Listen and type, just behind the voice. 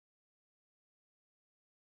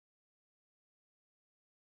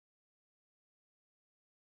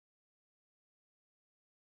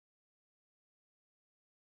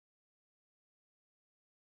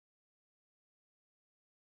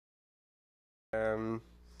Well,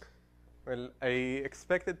 I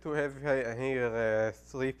expected to have here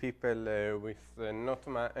 3 people with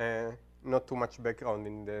not too much background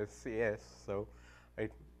in the CS, so I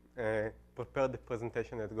prepared the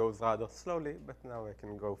presentation that goes rather slowly, but now I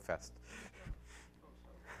can go fast.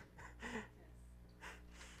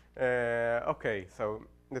 Okay, so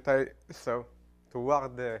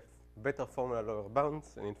toward the better formula lower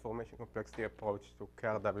bounds and information complexity approach to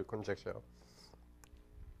KRW conjecture.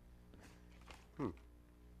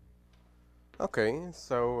 Okay,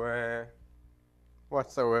 so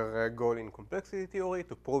what's our goal in complexity theory?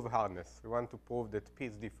 To prove hardness. We want to prove that P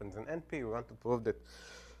is different than NP. We want to prove that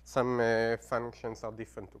some functions are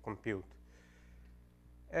different to compute.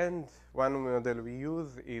 And one model we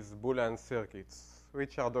use is boolean circuits,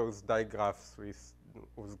 which are those digraphs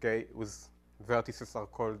whose vertices are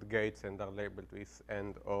called gates and are labeled with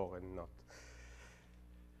and, or, and not.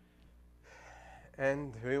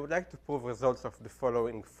 And we would like to prove results of the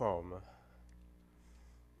following form.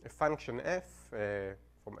 A function f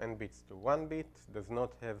from n bits to 1 bit does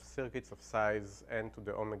not have circuits of size n to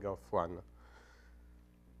the omega of 1.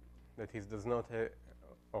 That is, does not have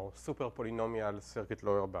or super-polynomial circuit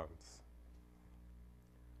lower bounds.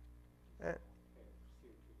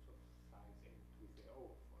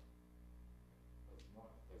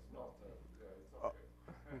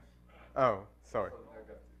 Oh, sorry.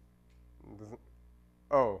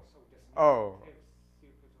 Oh,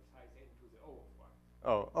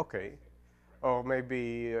 okay. Or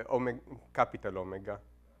maybe capital omega.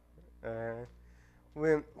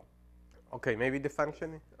 Okay, maybe the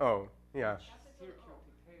function. Oh, yeah.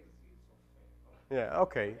 Yeah.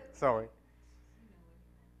 Okay. Sorry.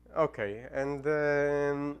 Okay, and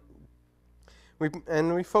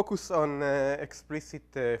we focus on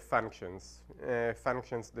explicit functions,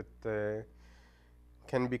 functions that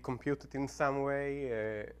can be computed in some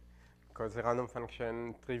way. Because a random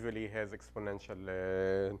function trivially has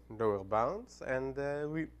exponential lower bounds, and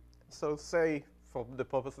we say for the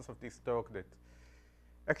purposes of this talk that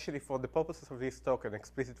actually for the purposes of this talk an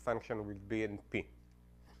explicit function will be in P,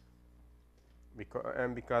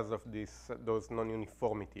 because of those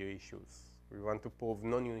non-uniformity issues. We want to prove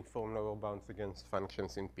non-uniform lower bounds against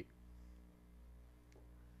functions in P.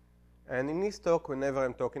 And in this talk, whenever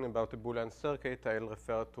I'm talking about a Boolean circuit, I'll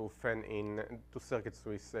refer to circuits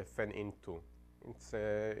with fan-in 2. It's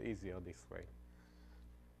easier this way.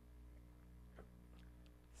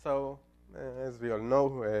 So, as we all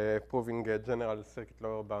know, proving general circuit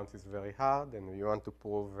lower bounds is very hard, and we want to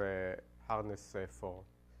prove hardness for.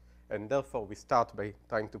 And therefore, we start by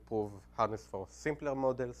trying to prove hardness for simpler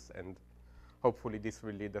models, and hopefully this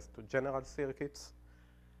will lead us to general circuits.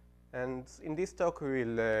 And in this talk, we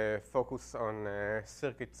will focus on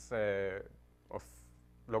circuits of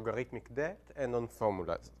logarithmic depth and on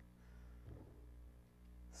formulas.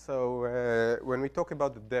 So when we talk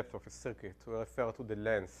about the depth of a circuit, we refer to the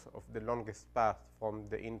length of the longest path from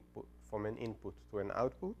an input to an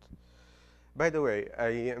output. By the way,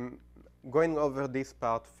 I am going over this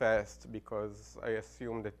part fast because I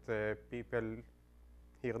assume that people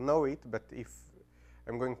here know it, but if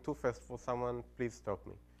I'm going too fast for someone, please stop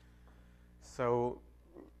me. So,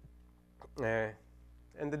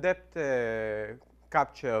 and the depth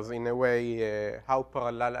captures in a way how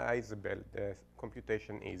parallelizable the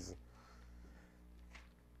computation is.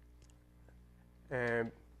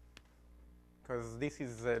 Because this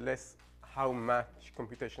is less how much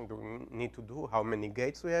computation do we need to do, how many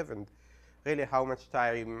gates we have, and really how much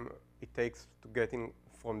time it takes to get in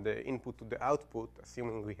from the input to the output,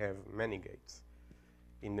 assuming we have many gates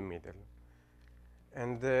in the middle.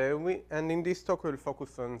 And in this talk, we'll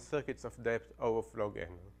focus on circuits of depth O of log n.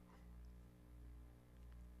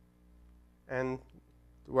 And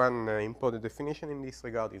one important definition in this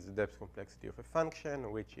regard is the depth complexity of a function,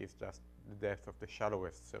 which is just the depth of the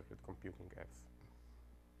shallowest circuit computing F.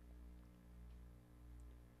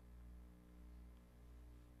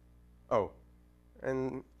 Oh,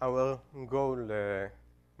 and our goal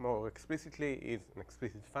more explicitly is an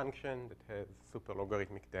explicit function that has super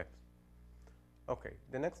logarithmic depth. Okay,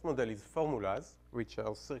 the next model is formulas, which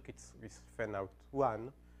are circuits with fan-out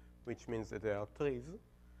 1, which means that they are trees.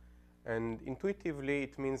 And intuitively,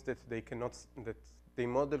 it means that they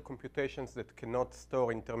model computations that cannot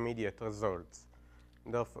store intermediate results.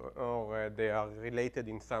 Therefore, they are related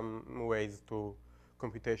in some ways to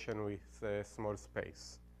computation with small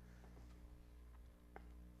space.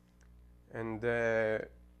 And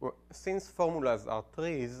since formulas are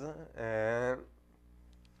trees,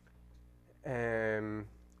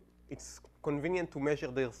 it's convenient to measure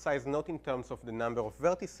their size not in terms of the number of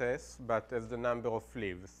vertices, but as the number of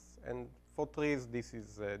leaves. And For trees, this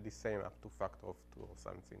is the same up to factor of 2 or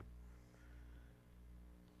something.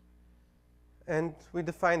 And we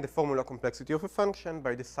define the formula complexity of a function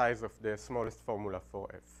by the size of the smallest formula for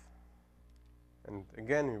f. And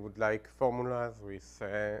again, we would like formulas with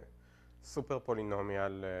super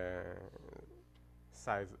polynomial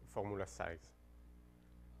formula size.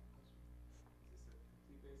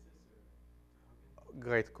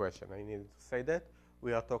 Great question. I needed to say that.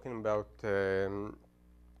 We are talking about the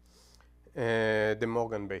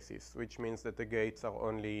Morgan basis, which means that the gates are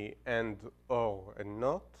only and, or, and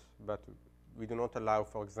not, but we do not allow,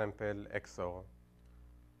 for example, XOR.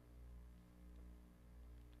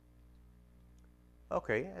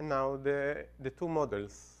 Okay, and now the two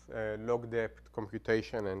models, log depth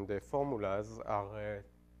computation and the formulas, are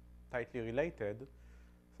tightly related.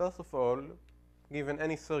 First of all, given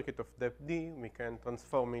any circuit of depth d, we can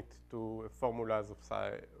transform it to formulas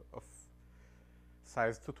of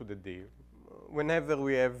size 2 to the d. Whenever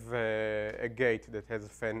we have a gate that has a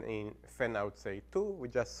fan out, say 2, we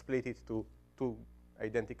just split it to 2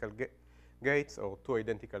 identical gates or 2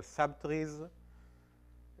 identical subtrees.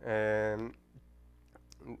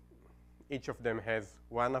 Each of them has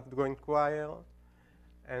one outgoing wire.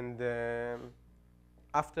 And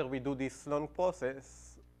after we do this long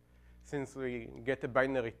process, since we get a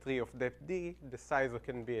binary tree of depth d, the size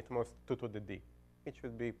can be at most 2 to the d, which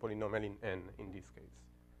would be polynomial in n in this case.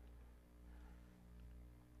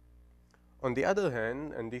 On the other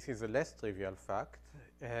hand, and this is a less trivial fact,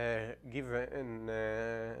 given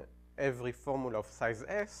every formula of size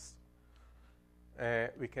s,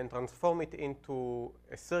 we can transform it into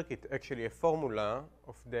a circuit, actually a formula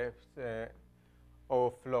of depth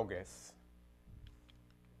of log s.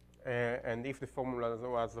 And if the formula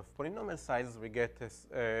was of polynomial size, we get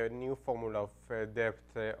a new formula of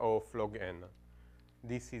depth of log n.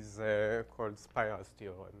 This is called Spiral's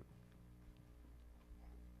theorem.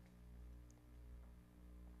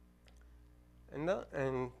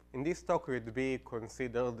 And in this talk, we will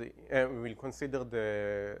consider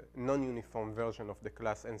the non-uniform version of the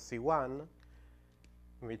class NC1,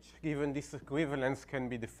 which, given this equivalence, can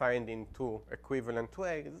be defined in 2 equivalent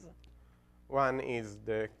ways. One is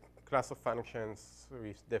the class of functions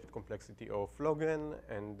with depth complexity of log n,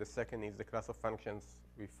 and the second is the class of functions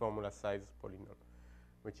with formula size polynomial,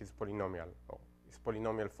 which is polynomial, or is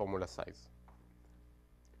polynomial formula size.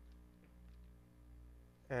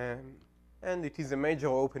 And it is a major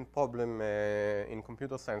open problem in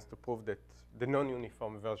computer science to prove that the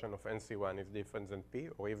non-uniform version of NC1 is different than P,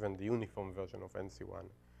 or even the uniform version of NC1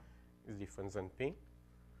 is different than P.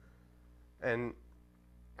 And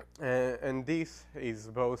this is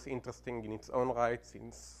both interesting in its own right,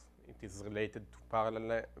 since it is related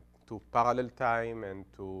to parallel time and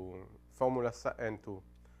to formula and to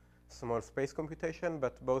small space computation,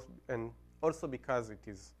 but also because it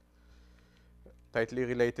is tightly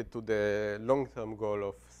related to the long-term goal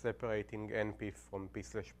of separating NP from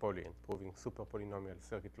P/poly and proving super polynomial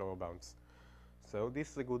circuit lower bounds. So this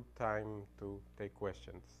is a good time to take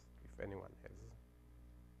questions, if anyone has. Is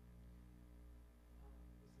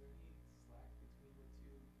there any slack between the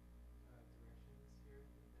two directions here?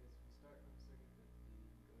 Because we start from circuit depth d,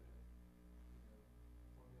 we go to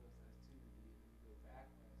formula size 2 to d, and then we go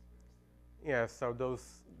back vice versa. Yeah, so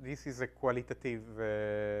this is a qualitative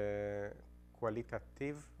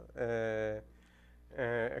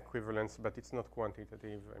equivalence, but it's not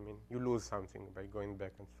quantitative. I mean, you lose something by going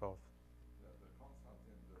back and forth. The constant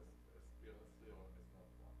in the Spiral's theorem is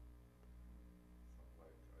not 1. It's not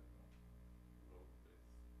like, I don't know, log base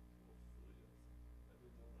 2 of 3 or something. I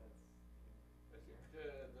don't know. I think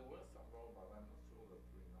there were some law, but I'm not sure that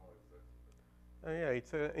we know exactly. Yeah,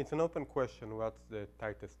 it's an open question. What's the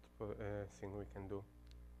tightest thing we can do?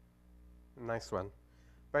 Nice one.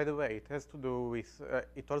 By the way, it has to do with,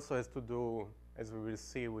 it also has to do, as we will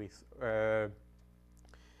see, with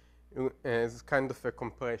as kind of a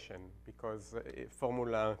compression, because a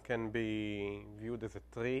formula can be viewed as a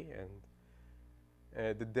tree,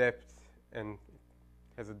 and the depth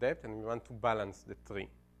has a depth, and we want to balance the tree.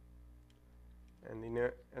 And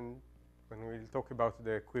when we'll talk about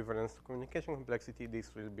the equivalence to communication complexity,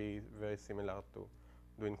 this will be very similar to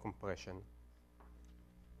doing compression.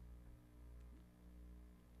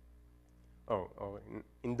 Or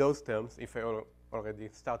in those terms, if I already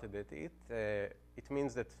started at it, it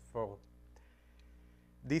means that for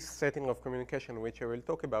this setting of communication, which I will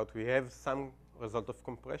talk about, we have some result of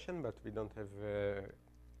compression, but we don't have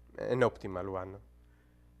an optimal one.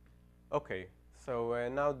 Okay, so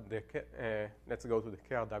now let's go to the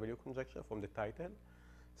KRW conjecture from the title.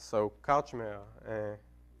 So Karchmer,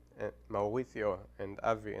 Mauricio, and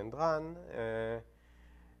Avi and Ran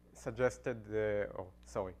suggested,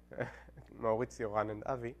 Maurizio, Ran, and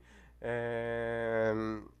Avi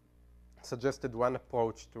suggested one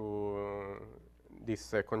approach to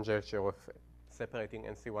this conjecture of separating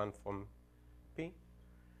NC1 from P.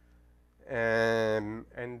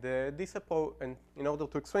 This approach, and in order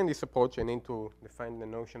to explain this approach, I need to define the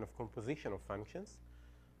notion of composition of functions.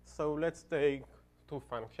 So let's take two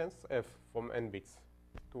functions, f from n bits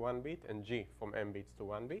to 1 bit and g from n bits to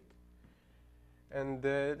 1 bit. And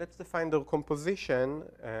let's define their composition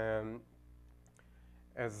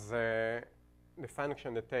as the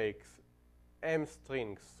function that takes m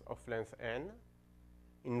strings of length n,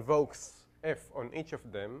 invokes f on each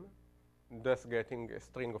of them, thus getting a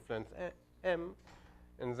string of length m,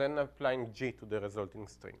 and then applying g to the resulting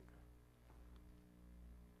string.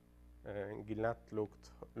 Gilat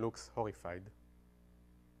looks horrified.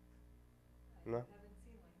 No? I haven't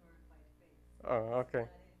seen my horrified face. Oh, okay.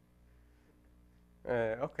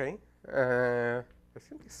 Okay. I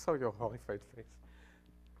think I saw your horrified face.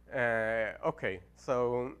 Okay,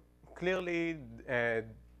 so clearly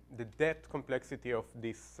the depth complexity of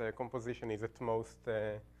this composition is at most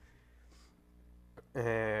the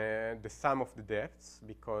sum of the depths,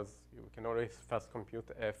 because you can always first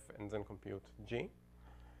compute f and then compute g.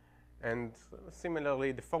 And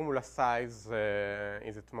similarly, the formula size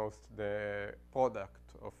is at most the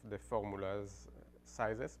product of the formula's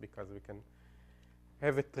sizes, because we can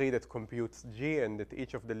have a tree that computes g and that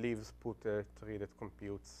each of the leaves put a tree that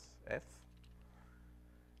computes f.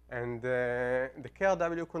 And the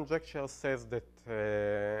KRW conjecture says that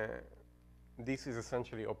this is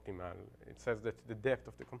essentially optimal. It says that the depth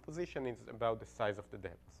of the composition is about the size of the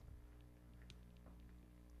depth.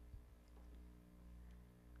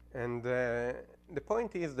 And the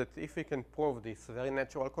point is that if we can prove this very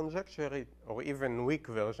natural conjecture, or even weak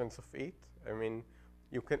versions of it, I mean,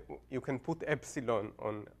 you can put epsilon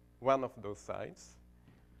on one of those sides.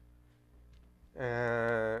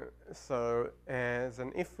 Then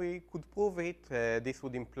if we could prove it, this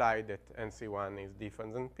would imply that NC1 is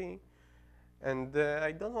different than P. And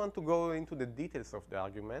I don't want to go into the details of the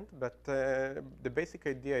argument, but the basic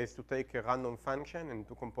idea is to take a random function and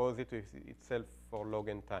to compose it with itself for log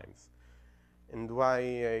n times. And why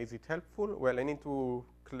is it helpful? Well, I need to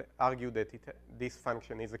argue that this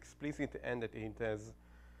function is explicit and that it has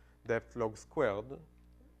depth log squared.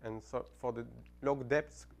 And so for the log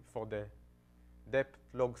depth, for the depth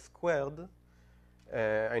log squared,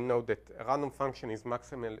 I know that a random function is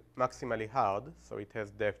maximally hard, so it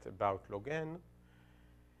has depth about log n.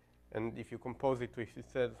 And if you compose it with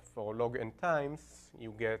itself for log n times,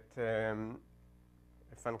 you get a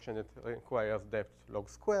function that requires depth log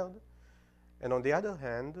squared. And on the other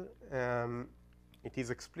hand, it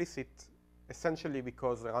is explicit essentially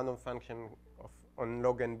because a random function on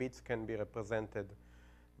log n bits can be represented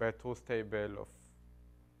by a truth table of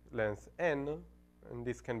length n, and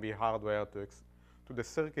this can be hardwired to the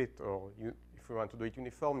circuit, or if we want to do it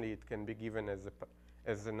uniformly, it can be given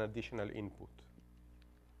as an additional input.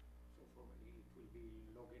 So formally, it will be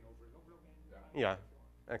log n over log n? Yeah,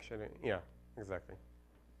 actually, yeah, exactly.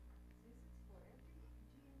 This is for every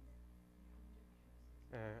G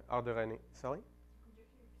and Z? Are there any, sorry?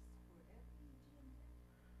 Conjecture is for every G and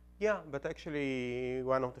Z? Yeah, but actually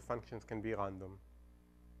one of the functions can be random.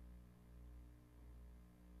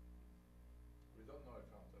 We don't know a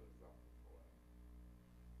counterexample for it.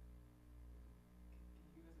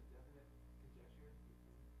 Can you give us a definite conjecture?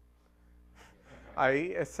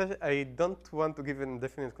 I don't want to give a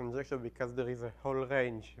definite conjecture because there is a whole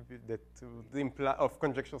range that of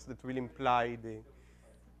conjectures that will imply the.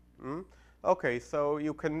 Okay, so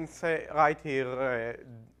you can say right here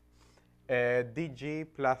dg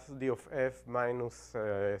plus d of f minus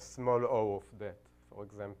small o of that, for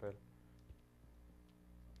example.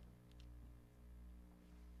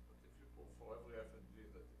 But if you prove for every f and g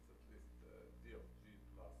that it's at least d of g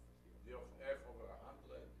plus d of f over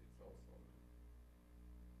 100, it's also.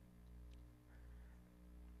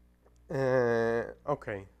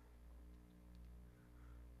 Okay.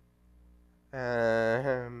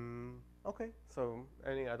 Okay, so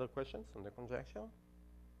any other questions on the conjecture?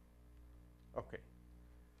 Okay.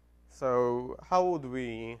 So how would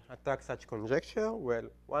we attack such conjecture? Well,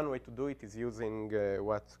 one way to do it is using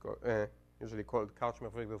what's usually called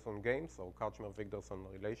Karchmer-Wigderson games or Karchmer-Wigderson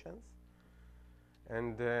relations.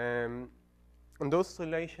 And those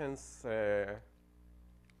relations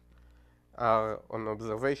are on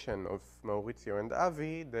observation of Maurizio and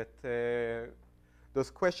Avi that those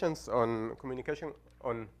questions on communication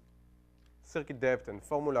on circuit depth and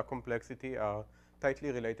formula complexity are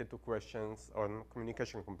tightly related to questions on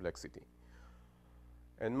communication complexity.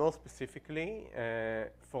 And more specifically,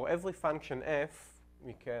 for every function f,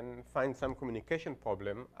 we can find some communication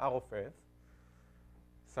problem, R of f,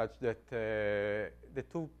 such that the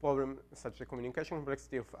two problems, such the communication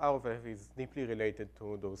complexity of R of f is deeply related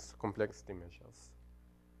to those complexity measures.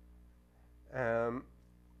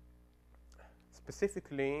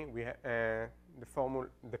 Specifically, the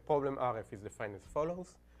problem Rf is defined as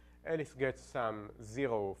follows. Alice gets some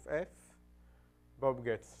 0 of f, Bob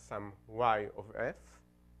gets some y of f,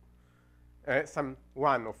 some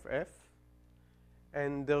 1 of f,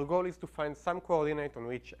 and their goal is to find some coordinate on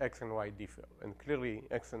which x and y differ. And clearly,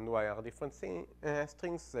 x and y are different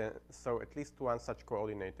strings, so at least one such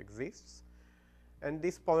coordinate exists. And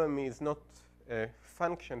this problem is not a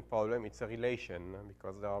function problem, it's a relation,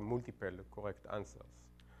 because there are multiple correct answers.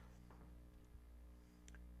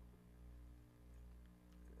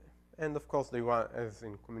 And of course, they want, as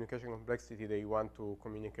in communication complexity, they want to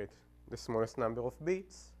communicate the smallest number of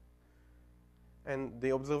bits. And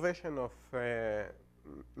the observation of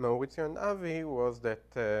Maurizio and Avi was that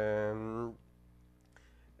the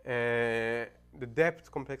depth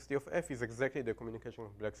complexity of f is exactly the communication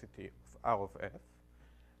complexity of R of f.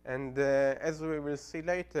 And as we will see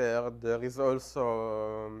later, there is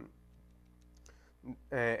also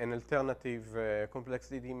an alternative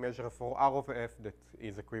complexity measure for R of f that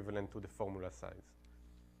is equivalent to the formula size.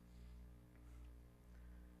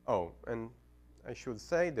 Oh, and I should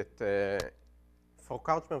say that for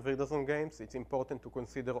Karchmer-Wigderson games, it's important to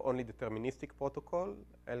consider only deterministic protocol.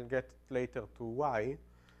 I'll get later to why,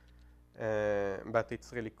 but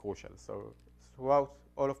it's really crucial. So throughout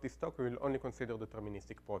all of this talk, we will only consider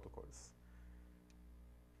deterministic protocols.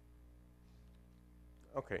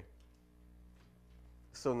 Okay.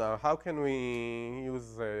 So now, how can we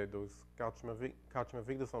use those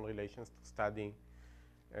Karchmer-Wigderson relations to study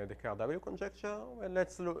the KRW conjecture? Well,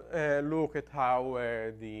 let's look at how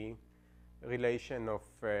the relation of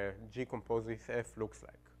G composes F looks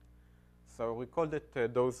like. So recall that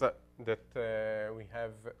we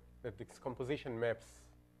have that this composition maps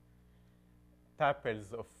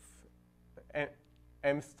tuples of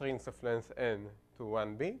m strings of length n to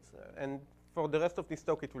 1 bit, and for the rest of this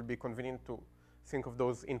talk, it will be convenient to think of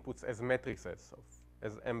those inputs as matrices,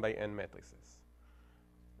 as m by n matrices,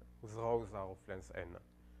 whose rows are of length n.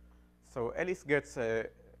 So Alice gets a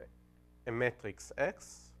matrix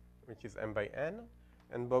X, which is m by n,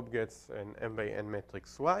 and Bob gets an m by n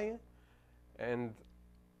matrix Y. And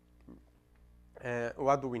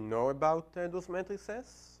what do we know about those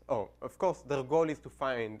matrices? Oh, of course, their goal is to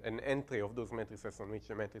find an entry of those matrices on which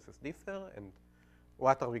the matrices differ. And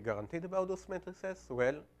what are we guaranteed about those matrices?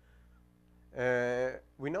 Well,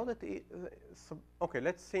 we know that, okay,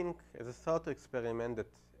 let's think as a starter experiment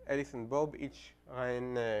that Alice and Bob each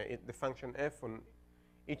ran the function f on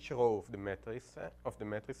each row of the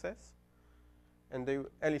matrices. And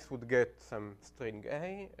Alice would get some string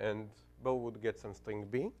A, and Bob would get some string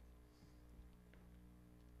B.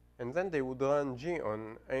 And then they would run G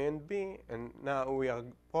on A and B, and now we are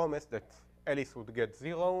promised that Alice would get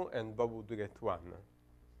 0 and Bob would get 1.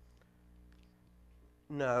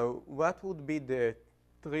 Now, what would be the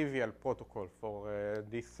trivial protocol for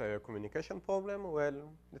this communication problem?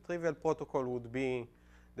 Well, the trivial protocol would be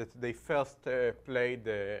that they first play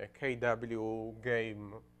the KW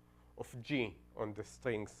game of G on the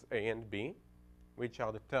strings A and B, which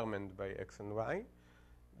are determined by X and Y.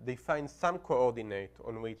 They find some coordinate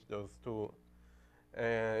on which those two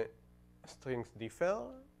strings differ,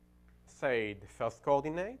 say the first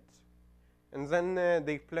coordinate, and then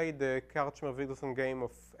they play the Karchmer-Wigderson game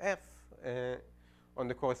of F on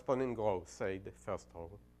the corresponding row, say the first row.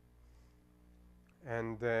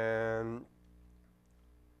 And the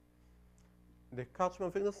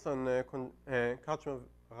Karchmer-Wigderson,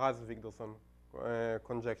 Karchmer-Raz-Wigderson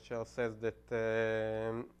conjecture says that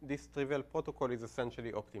this trivial protocol is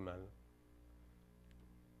essentially optimal.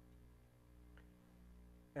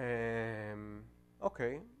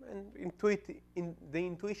 Okay, and the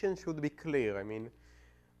intuition should be clear. I mean,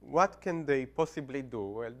 what can they possibly do?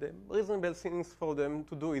 Well, the reasonable things for them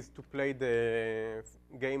to do is to play the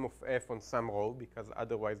game of F on some row, because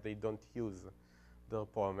otherwise they don't use their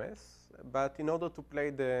promise. But in order to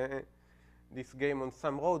play this game on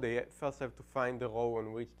some row, they first have to find the row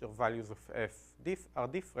on which the values of F are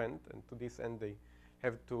different, and to this end they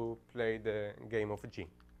have to play the game of G.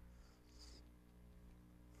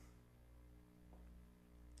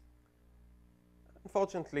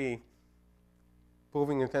 Unfortunately,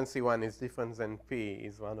 proving that NC1 is different than P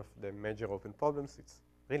is one of the major open problems. It's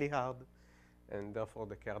really hard, and therefore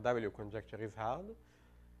the KRW conjecture is hard.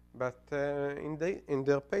 But in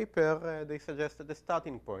their paper, they suggested a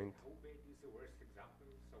starting point. How big is the worst example?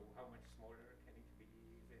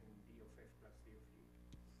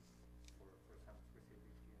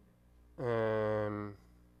 I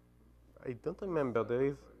don't remember. There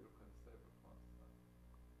is. So you can save a constant.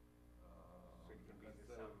 So it can be the save,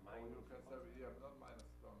 sum or you minus can the save, constant. yeah, not minus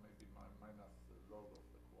one, maybe minus the log of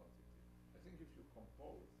the quantity. I think if you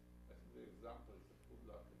compose, I think the example is a good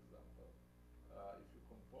luck example. If you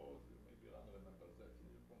compose, maybe Ran remembers that, if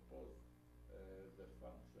you compose the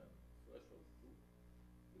function threshold 2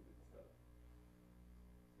 with itself,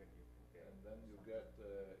 Then you can get. and then you get,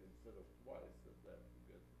 instead of twice that, you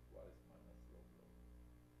get twice minus log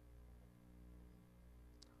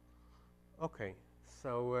log. Okay,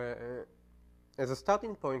 so as a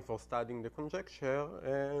starting point for studying the conjecture,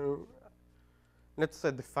 let's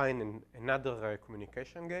define another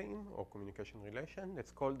communication game or communication relation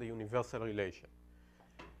that's called the universal relation.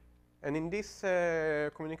 And in this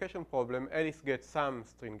communication problem, Alice gets some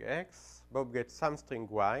string x, Bob gets some string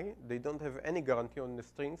y. They don't have any guarantee on the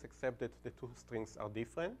strings except that the two strings are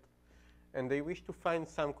different. And they wish to find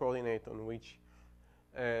some coordinate on which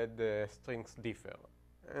the strings differ.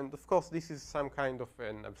 And of course, this is some kind of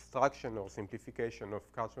an abstraction or simplification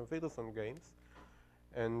of Karchmer-Wigderson games.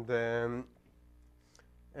 And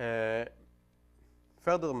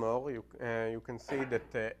furthermore, you can see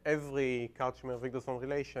that every Karchmer-Wigderson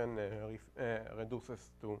relation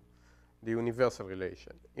reduces to the universal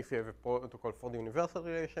relation. If you have a protocol for the universal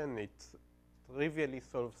relation, it trivially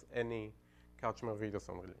solves any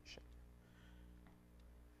Karchmer-Wigderson relation.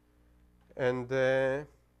 And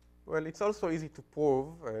well, it's also easy to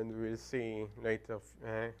prove, and we'll see later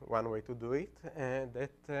one way to do it,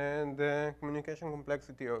 that the communication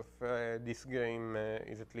complexity of this game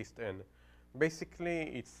is at least n.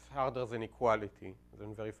 Basically, it's harder than equality,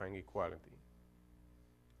 than verifying equality.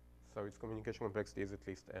 So its communication complexity is at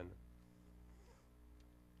least n.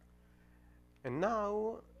 And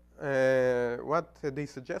now, what they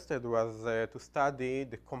suggested was to study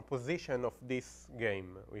the composition of this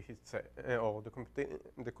game, which is, or the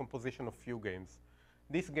composition of few games.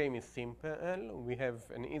 This game is simple. We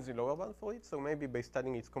have an easy lower bound for it, so maybe by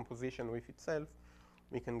studying its composition with itself,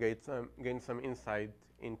 we can gain some insight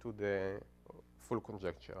into the full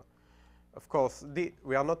conjecture. Of course,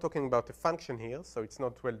 we are not talking about a function here, so it's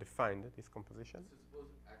not well defined, this composition. So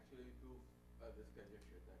suppose actually to this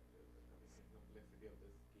conjecture that the communication complexity of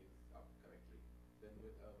this scales up correctly, then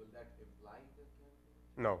will that imply the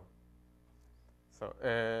calculation? No. So,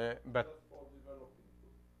 but Just for developing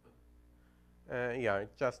tools. yeah,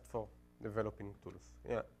 it's just for developing tools.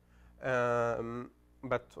 Yeah.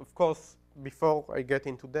 But of course, before I get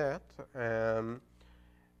into that,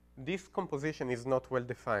 this composition is not well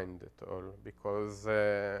defined at all because,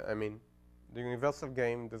 I mean, the universal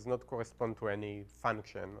game does not correspond to any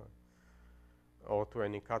function or to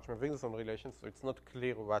any Karchmer-Wigderson relation, so it's not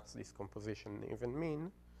clear what this composition even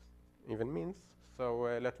means.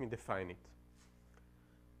 So let me define it.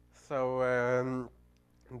 So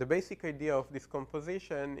the basic idea of this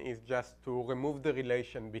composition is just to remove the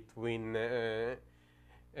relation between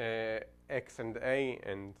x and a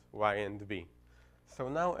and y and b. So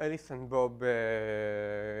now Alice and Bob,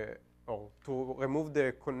 or to remove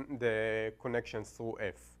the connection through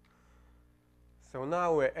f. So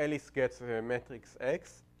now Alice gets a matrix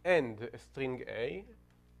x and a string a,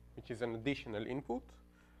 which is an additional input,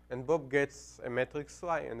 and Bob gets a matrix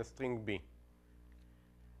y and a string b.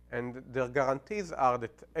 And their guarantees are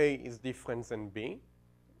that a is different than b,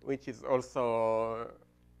 which is also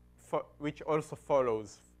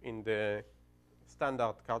follows in the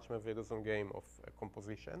standard Karchmer-Wigderson game of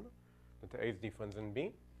composition, that a is different than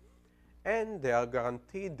b. And they are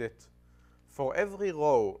guaranteed that for every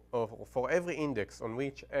row or for every index on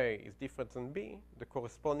which a is different than b, the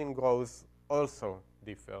corresponding rows also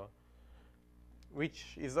differ,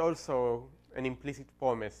 which is also an implicit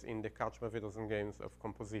promise in the Karchmer-Wigderson games of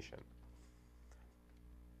composition.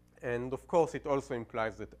 And of course, it also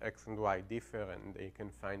implies that x and y differ, and they can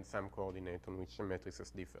find some coordinate on which the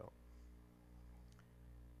matrices differ.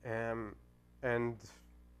 And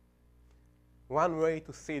one way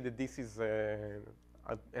to see that this is a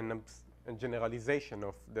generalization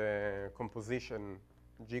of the composition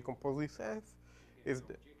G composite F is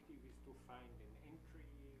the objective is to find an entry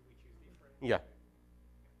which is different. Yeah.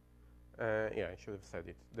 Yeah, I should have said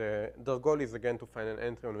it. The goal is again to find an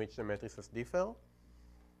entry on which the matrices differ.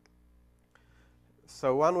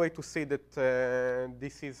 So one way to see that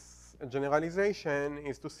this is a generalization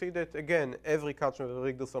is to see that, again, every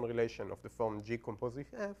Karchmer-Wigderson relation of the form G composite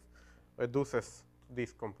F reduces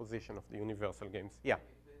this composition of the universal games. Yeah?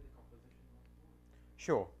 Explain the composition once more.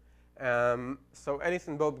 Sure. So Alice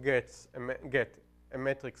and Bob get a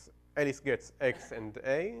matrix. Alice gets x and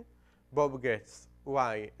a. Bob gets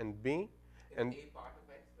y and b. Is And a part of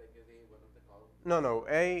x? Like is a one of the columns No.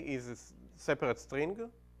 A is a separate string, Okay.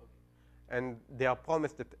 and they are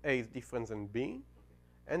promised that A is different than B, Okay.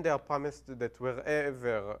 and they are promised that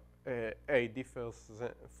wherever A differs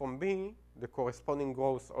from B, the corresponding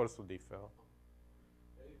rows also differ. A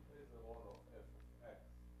is a role of f of x.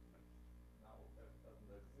 Now f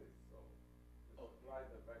doesn't exist, so you Okay. supply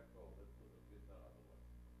the vector that would have been the other way.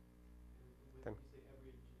 And when Thank- you say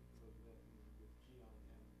every G below that, you mean with G on M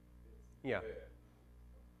bits? Yeah.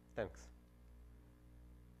 Thanks.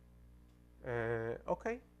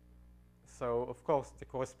 Okay. So, of course, the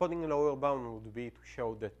corresponding lower bound would be to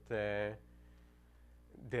show that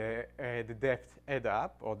the depth add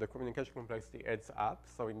up, or the communication complexity adds up.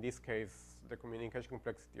 So in this case, the communication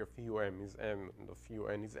complexity of UM is M and of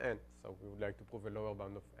UN is N. So we would like to prove a lower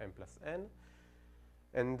bound of M plus N.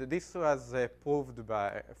 And this was proved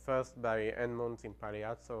first by Edmonds, imply,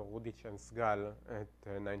 Rudich, and Sgal at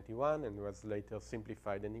 91, and was later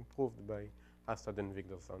simplified and improved by Hastad and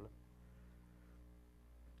Wigderson.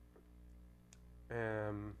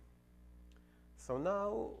 So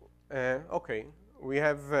now, okay, we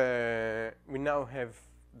now have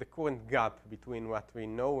the current gap between what we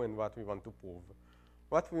know and what we want to prove.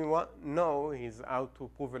 What we know is how to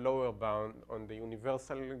prove a lower bound on the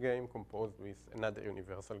universal game composed with another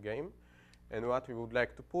universal game. And what we would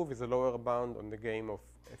like to prove is a lower bound on the game of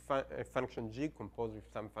a function g composed with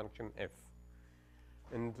some function f.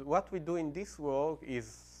 And what we do in this work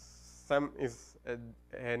is a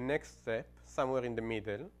next step, somewhere in the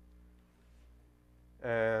middle,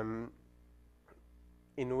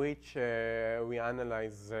 in which we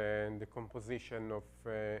analyze the composition of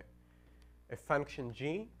a function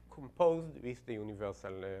g composed with the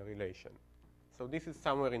universal relation. So this is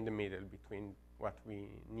somewhere in the middle between what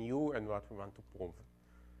we knew and what we want to prove.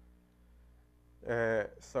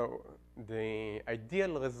 So the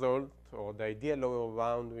ideal result, or the ideal lower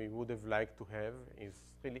bound we would have liked to have, is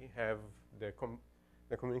really have the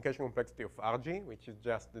communication complexity of Rg, which is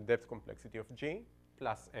just the depth complexity of G,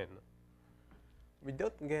 plus N. We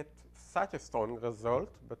don't get such a strong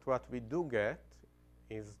result, but what we do get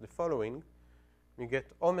is the following. We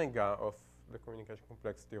get omega of the communication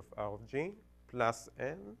complexity of R of G plus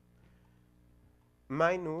N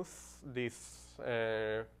minus this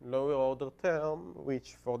lower order term,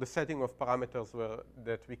 which for the setting of parameters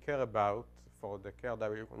that we care about for the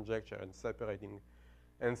KRW conjecture and separating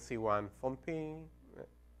NC1 from P,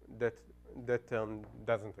 that term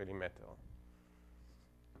doesn't really matter.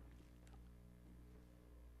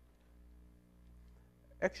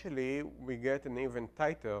 Actually, we get an even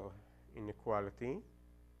tighter inequality.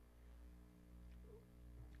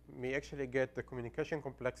 We actually get the communication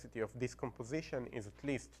complexity of this composition is at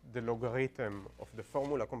least the logarithm of the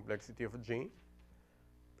formula complexity of G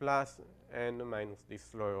plus N minus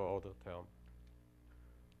this lower order term.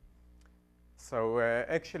 So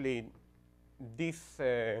actually, this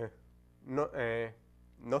not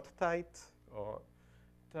tight or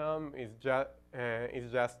term is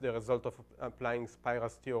just the result of applying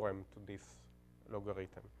Spira's theorem to this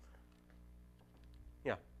logarithm.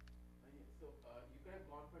 Yeah. So you could have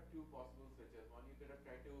gone for two possible switches. One, you could have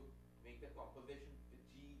tried to make the composition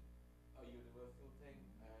G a universal thing,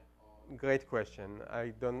 or Great question.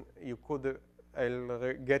 I don't. You could.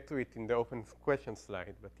 I'll get to it in the open question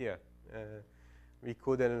slide. But yeah, we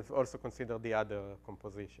could also consider the other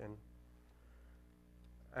composition.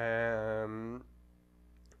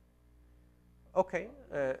 Okay. well,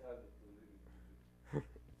 then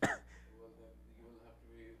you will have to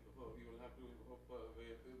wait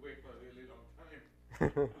for a really long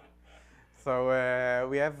time. So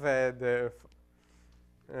we have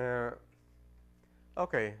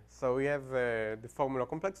okay. So we have the formula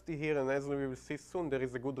complexity here, and as we will see soon, there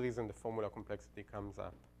is a good reason the formula complexity comes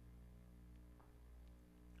up.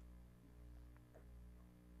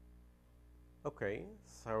 Okay.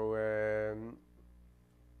 So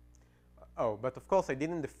but of course I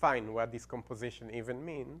didn't define what this composition even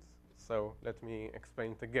means. So let me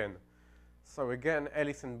explain it again. So again,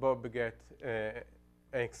 Alice and Bob get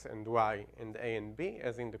X and Y and A and B,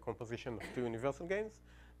 as in the composition of two universal games.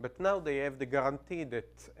 But now they have the guarantee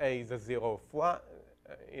that A is a 0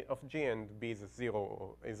 of G and B is a 0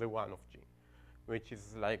 or is a 1 of G, which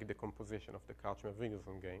is like the composition of the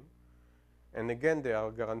Karchmer-Wigderson game. And again, they are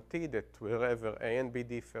guaranteed that wherever A and B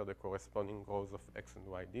differ, the corresponding rows of X and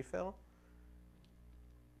Y differ.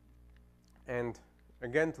 And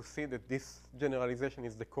again, to see that this generalization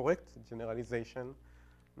is the correct generalization,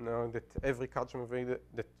 know that every Karchmer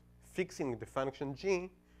that fixing the function G,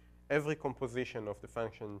 every composition of the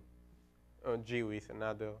function G with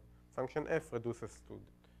another function F reduces to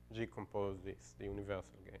G composed with the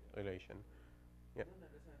universal relation. I don't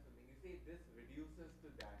understand something. You say this reduces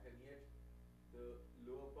the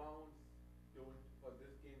lower bounds don't, for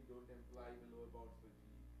this game, don't imply the lower bounds for G?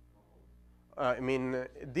 I mean,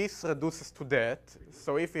 this reduces to that.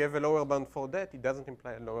 So if you have a lower bound for that, it doesn't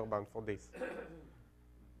imply a lower bound for this.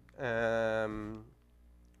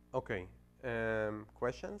 Okay.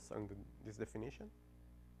 Questions on this definition?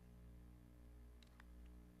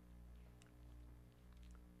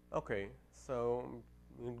 Okay, so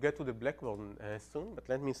we'll get to the Blackboard soon, but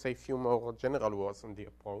let me say a few more general words on the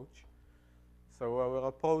approach. So our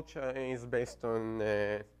approach is based on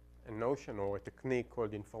a notion or a technique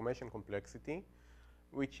called information complexity,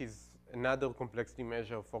 which is another complexity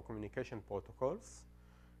measure for communication protocols.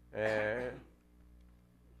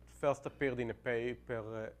 First appeared in a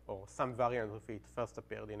paper, or some variant of it first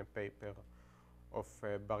appeared in a paper of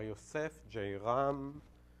Bar Yosef, J. Ram,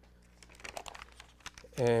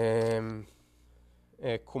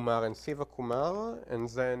 Kumar and Siva Kumar, and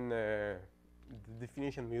then the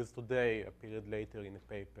definition we use today appeared later in a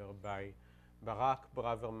paper by Barak,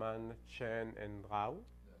 Braverman, Chen, and Rao.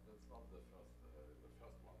 Yeah, that's not the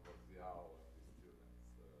first one was Ziao and his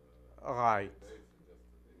students. Right. They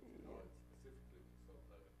suggested it, it's specifically to solve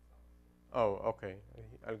direct sums. Oh, okay.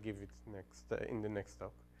 I'll give it next in the next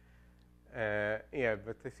talk. Yeah,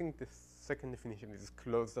 but I think the second definition is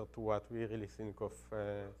closer to what we really think of. That's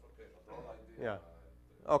okay, but the whole idea. Yeah.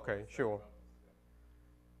 Okay, sure.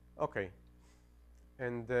 Yeah. Okay.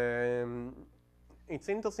 And it's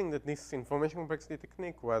interesting that this information complexity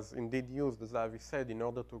technique was indeed used, as Avi said, in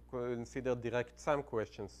order to consider direct sum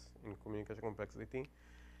questions in communication complexity.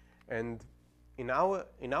 And in our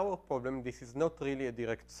problem, this is not really a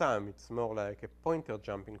direct sum. It's more like a pointer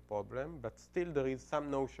jumping problem. But still, there is some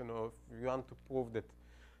notion of you want to prove that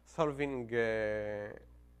solving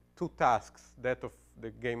two tasks, that of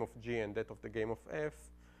the game of G and that of the game of F,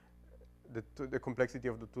 the complexity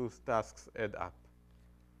of the two tasks add up.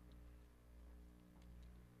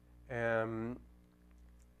 And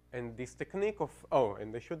this technique of,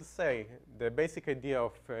 and I should say, the basic idea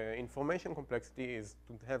of information complexity is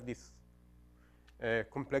to have this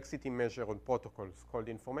complexity measure on protocols called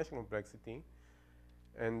information complexity.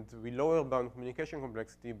 And we lower bound communication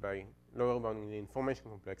complexity by lower bounding the information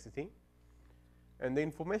complexity. And the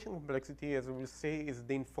information complexity, as we will see, is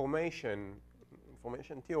the information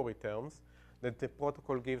theory terms that the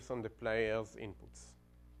protocol gives on the player's inputs.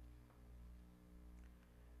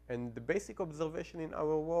 And the basic observation in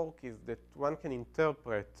our work is that one can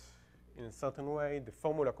interpret in a certain way the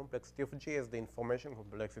formula complexity of G as the information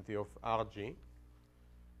complexity of RG.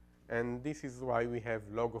 And this is why we have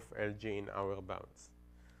log of LG in our bounds.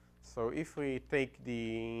 So if we take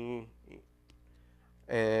the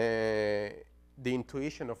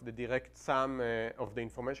intuition of the direct sum of the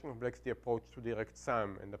information complexity approach to direct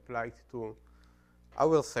sum and apply it to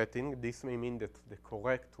our setting, this may mean that the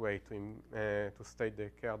correct way to state the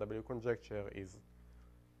KRW conjecture is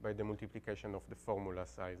by the multiplication of the formula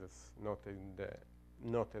sizes, not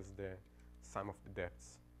as the sum of the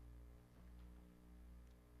depths.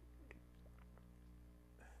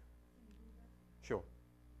 Sure.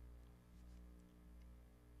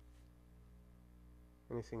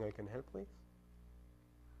 Anything I can help with?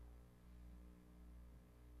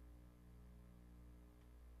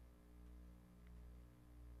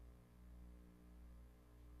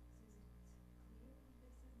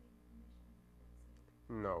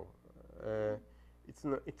 No,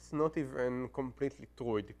 it's not even completely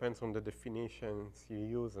true. It depends on the definitions you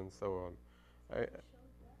use and so on.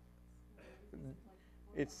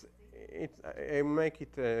 I make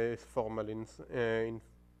it formal in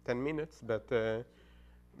 10 minutes, but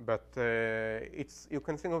it's, you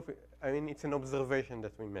can think of it, I mean, it's an observation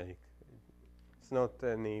that we make. It's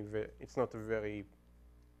not a very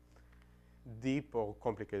deep or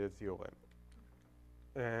complicated theorem.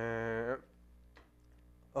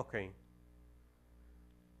 Okay.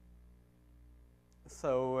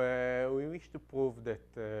 So we wish to prove that.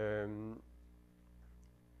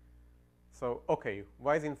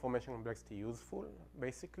 Why is information complexity useful?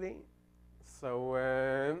 Basically, so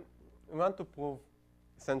we want to prove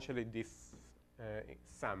essentially this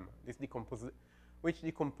sum, which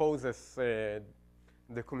decomposes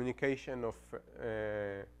the communication of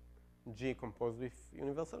G composed with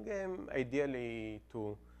universal game, ideally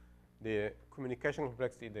to the communication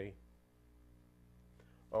complexity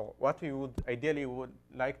or what we would ideally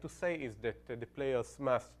like to say is that the players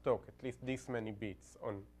must talk at least this many bits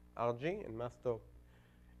on RG and must talk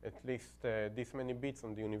at least this many bits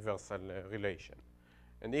on the universal relation.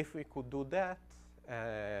 And if we could do that,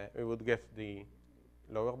 we would get the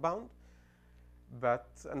lower bound. But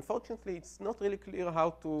unfortunately, it's not really clear how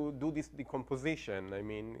to do this decomposition. I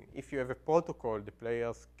mean, if you have a protocol, the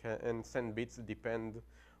players can send bits that depend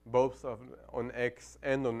both on X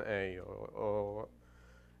and on A, or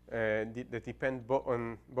that depend both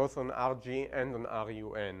on RG and on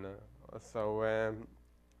RUN. So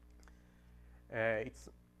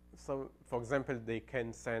for example, they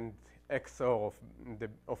can send XOR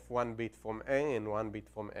of one bit from A and one bit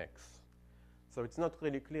from X. So it's not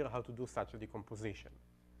really clear how to do such a decomposition.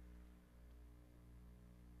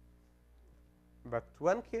 But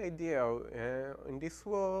one key idea in this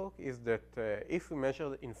work is that if we measure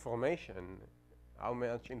the information, how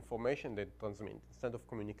much information they transmit, instead of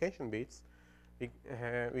communication bits,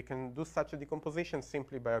 we can do such a decomposition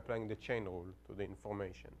simply by applying the chain rule to the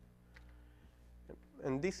information.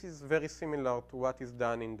 And this is very similar to what is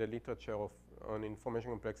done in the literature on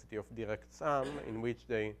information complexity of direct sum, in which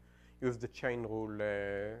they use the chain rule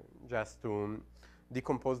just to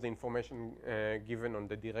decompose the information given on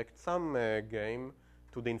the direct sum game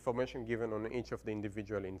to the information given on each of the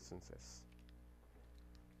individual instances.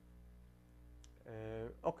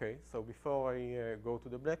 Okay, so before I go to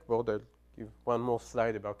the blackboard, I'll give one more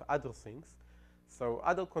slide about other things. So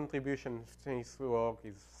other contributions to this work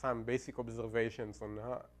is some basic observations on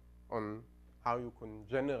how you can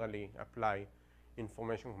generally apply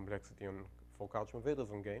information complexity for Karchmer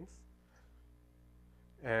Wigderson games.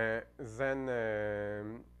 Then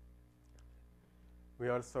we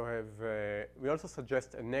also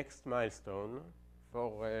suggest a next milestone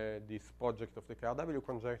for this project of the KRW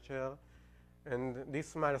conjecture, and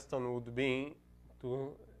this milestone would be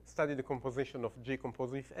to study the composition of G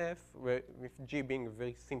composed with F, with G being a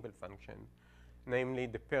very simple function, namely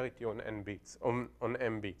the parity on n bits, on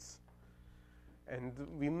m bits. And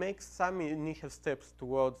we make some initial steps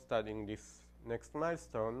towards studying this next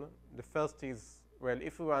milestone. The first is, well,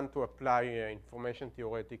 if we want to apply information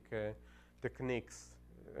theoretic techniques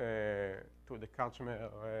to the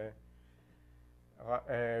Karchmer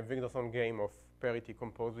Wigderson game of parity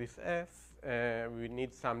composed with F, we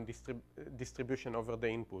need some distribution over the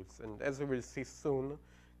inputs. And as we will see soon,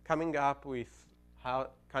 coming up with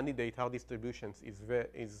candidate hard distributions is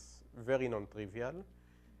very non-trivial.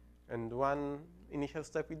 And one initial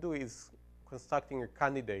step we do is constructing a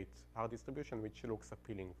candidate hard distribution which looks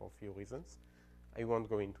appealing for a few reasons. I won't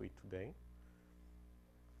go into it today.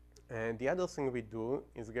 And the other thing we do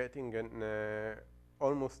is getting an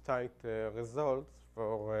almost tight result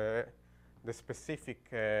for the specific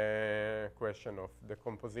question of the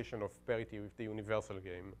composition of parity with the universal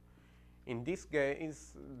game. In this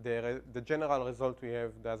case, the general result we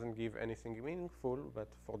have doesn't give anything meaningful, but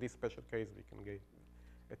for this special case, we can get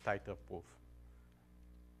a tighter proof.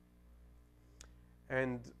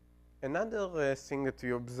 And another thing that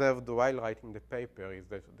we observed while writing the paper is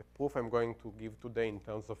that the proof I'm going to give today in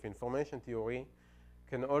terms of information theory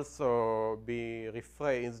can also be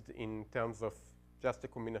rephrased in terms of just a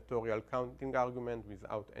combinatorial counting argument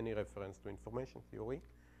without any reference to information theory.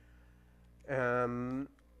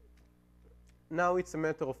 Now it's a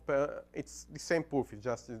matter of, it's the same proof, it's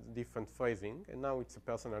just a different phrasing, and now it's a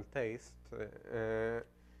personal taste.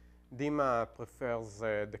 Dima prefers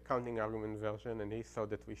the counting argument version, and he thought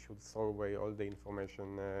that we should throw away all the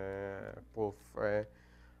information proof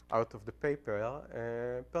out of the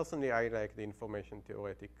paper. Personally, I like the information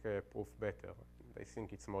theoretic proof better. I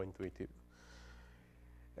think it's more intuitive.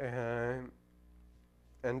 And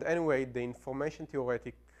anyway, the information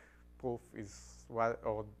theoretic proof is what,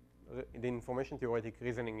 or the information theoretic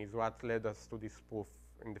reasoning is what led us to this proof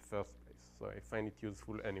in the first place. So I find it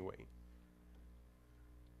useful anyway.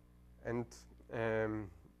 And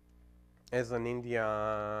as an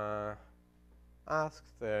India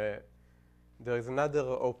asked, there is another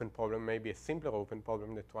open problem, maybe a simpler open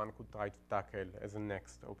problem that one could try to tackle as a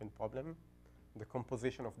next open problem, the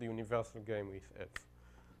composition of the universal game with F.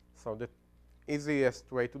 So the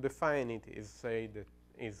easiest way to define it is say that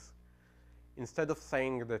instead of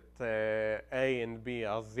saying that A and B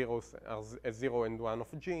are a 0 and 1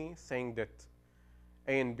 of G, saying that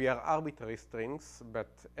A and B are arbitrary strings, but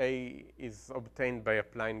A is obtained by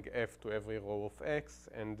applying F to every row of X,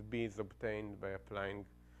 and B is obtained by applying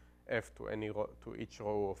F to each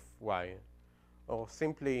row of Y. Or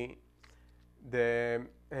simply, the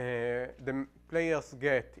players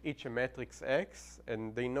get each a matrix X,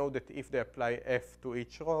 and they know that if they apply F to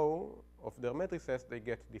each row of their matrices, they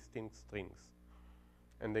get distinct strings.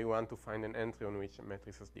 And they want to find an entry on which the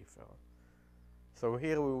matrices differ. So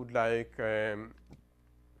here we would like a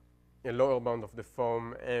lower bound of the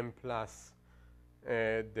form M plus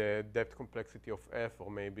the depth complexity of F,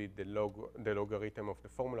 or maybe the logarithm of the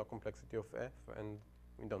formula complexity of F, and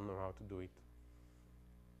we don't know how to do it.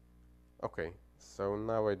 Okay, so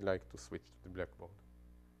now I'd like to switch to the blackboard.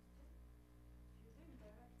 If you're doing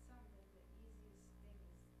direct sum, then the easiest thing is and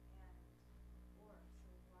or. So why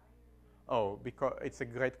are you? Oh, because it's a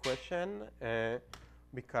great question,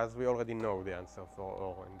 because we already know the answer for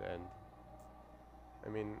or in the end. I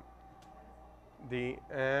mean,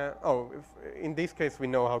 in this case we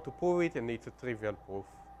know how to prove it, and it's a trivial proof.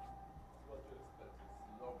 What do you expect?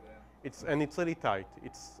 It's log m. It's really tight.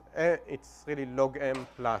 It's really log m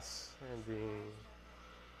plus the.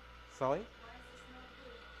 Sorry. Why is this not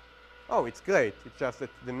good? Oh, it's great. It's just that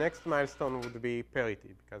the next milestone would be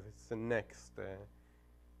parity because it's the next And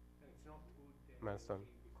it's not good milestone.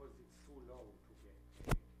 because it's too low to get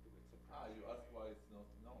surprise. You ask why it's not.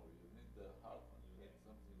 No, you need the hard one. You need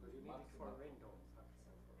something Because with you need it for maximum. random factor.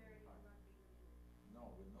 So parity will not be good either. No,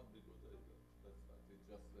 will not be good either. That's right. It's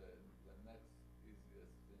just the next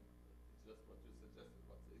easiest thing. It's just what you suggested.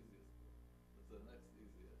 What's the easiest? It's the next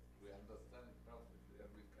easiest. We understand it perfectly, and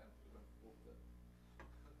we can't even prove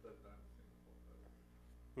that damn thing for parity.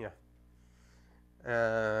 Yeah.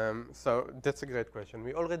 So that's a great question.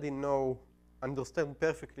 We already understand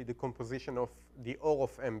perfectly the composition of the OR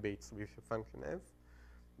of m bits with a function f,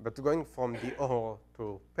 but going from the OR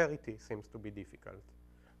to parity seems to be difficult.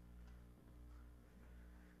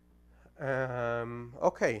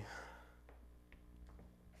 Okay.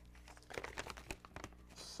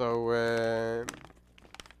 So,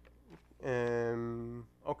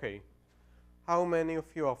 okay. How many of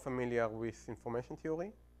you are familiar with information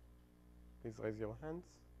theory? Please raise your hands.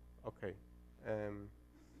 Okay.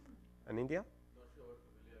 And India? Not sure what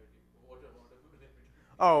familiarity. What amount of familiarity?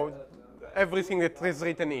 Oh, everything that is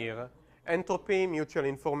written here. Entropy, mutual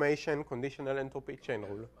information, conditional entropy, chain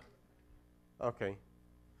rule. Okay.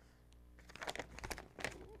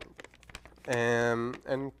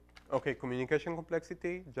 And okay, communication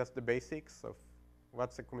complexity, just the basics of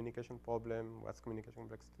what's a communication problem, what's communication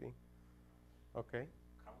complexity. Okay.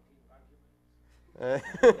 Counting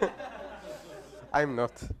arguments? I'm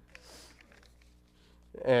not.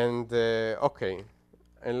 And okay,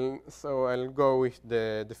 so I'll go with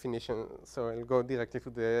the definition. So I'll go directly to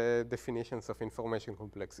the definitions of information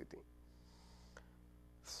complexity.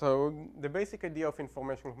 So the basic idea of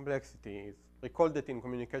information complexity is, recall that in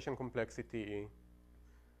communication complexity,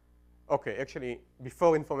 okay, actually,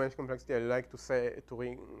 before information complexity, I'd like to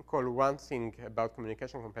recall one thing about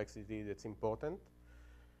communication complexity that's important.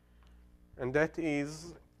 And that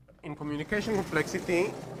is, in communication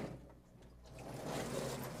complexity,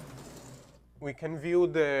 we can view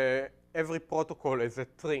every protocol as a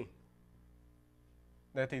tree.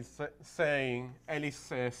 That is, saying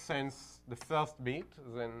Alice sends the first bit,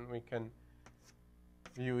 then we can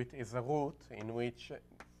view it as a root in which,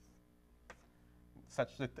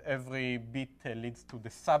 such that every bit leads to the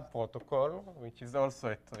sub-protocol, which is also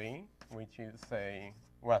a tree, which is, say,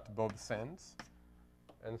 what Bob sends,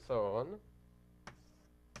 and so on.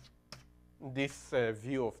 This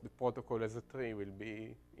view of the protocol as a tree will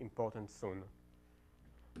be important soon.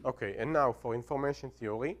 Okay, and now for information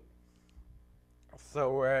theory.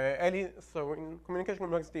 So, so in communication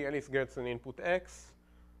complexity, Alice gets an input X,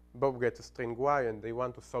 Bob gets a string Y, and they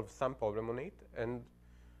want to solve some problem on it. And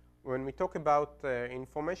when we talk about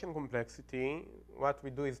information complexity, what we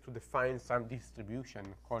do is to define some distribution,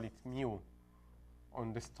 call it mu,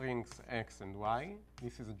 on the strings X and Y.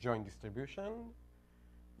 This is a joint distribution.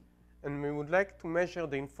 And we would like to measure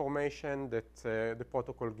the information that the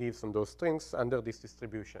protocol gives on those strings under this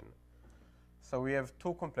distribution. So we have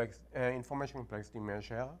two information complexity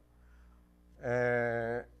measure.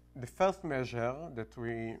 The first measure that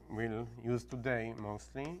we will use today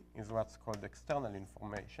mostly is what's called external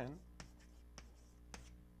information,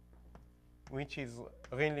 which is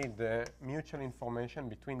really the mutual information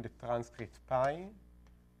between the transcript pi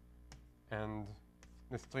and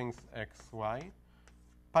the strings x, y.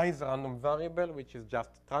 Pi is a random variable, which is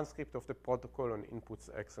just transcript of the protocol on inputs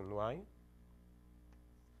x and y.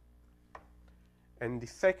 And the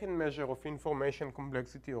second measure of information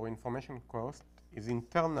complexity or information cost is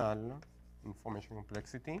internal information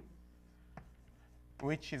complexity,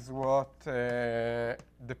 which is what the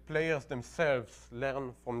players themselves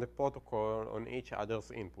learn from the protocol on each other's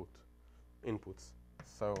inputs.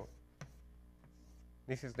 So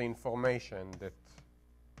this is the information that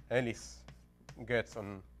Alice gets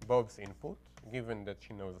on Bob's input, given that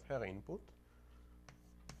she knows her input,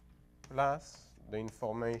 plus the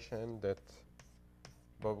information that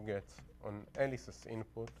Bob gets on Alice's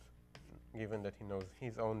input, given that he knows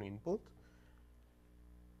his own input.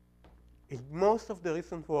 In most of the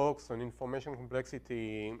recent works on information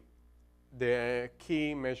complexity, the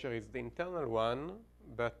key measure is the internal one,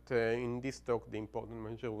 but in this talk the important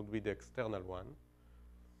measure would be the external one.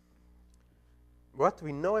 What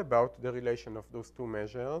we know about the relation of those two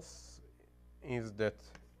measures is that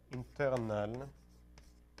internal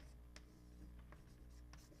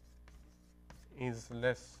is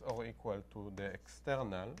less or equal to the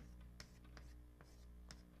external.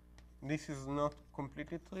 This is not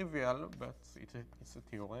completely trivial, but it's a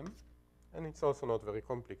theorem, and it's also not very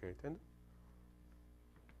complicated.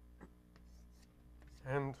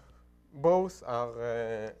 And both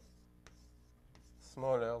are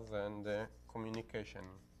smaller than the communication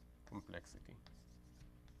complexity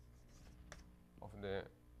of the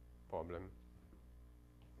problem.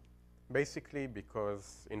 Basically,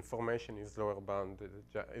 because information is lower bounded,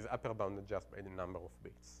 is upper bounded just by the number of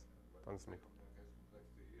bits transmitted.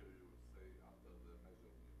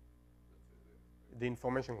 The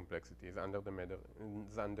information complexity is under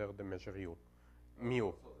the measure u,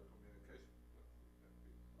 mu.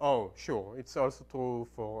 Oh, sure. It's also true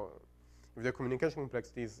for if the communication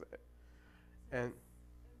complexity is and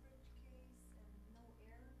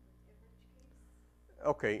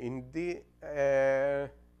okay. In the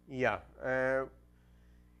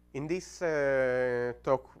in this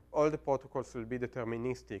talk, all the protocols will be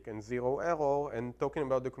deterministic and zero error. And talking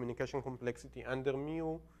about the communication complexity under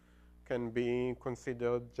mu can be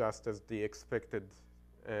considered just as the expected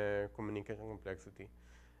communication complexity.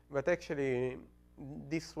 But actually,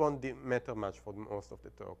 this won't matter much for most of the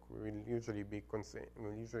talk. We will usually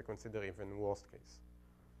consider even worst case.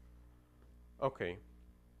 Okay.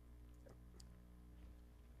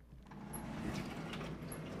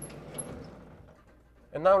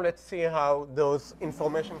 And now let's see how those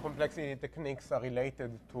information complexity techniques are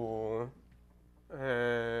related to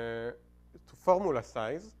formula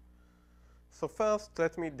size. So first,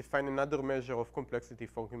 let me define another measure of complexity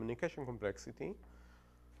for communication complexity.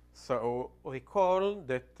 So recall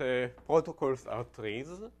that protocols are trees.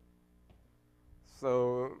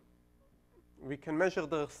 So we can measure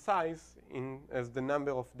their size as the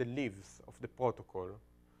number of the leaves of the protocol.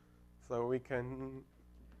 So we can,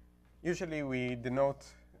 usually we denote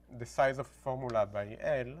the size of a formula by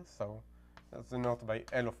L. So that's denoted by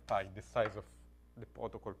L of pi, the size of the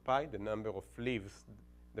protocol pi, the number of leaves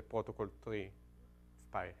the protocol tree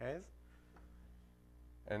of pi has.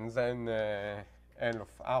 And then L of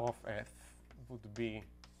R of F would be,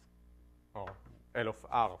 or L of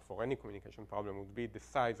R for any communication problem would be the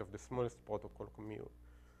size of the smallest protocol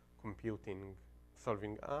computing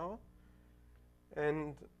solving R.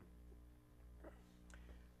 And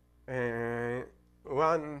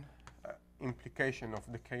one implication of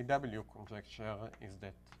the KW conjecture is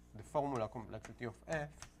that the formula complexity of F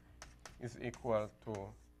is equal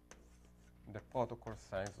to the protocol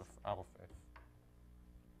size of R of F.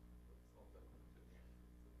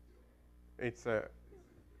 It's a,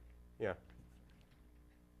 yeah,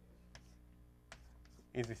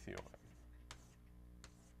 easy theorem.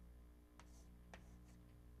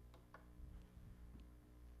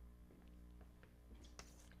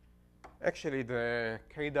 Actually, the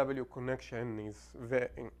KW connection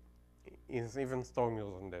is even stronger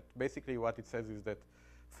than that. Basically, what it says is that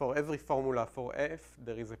for every formula for F,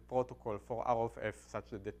 there is a protocol for R of F such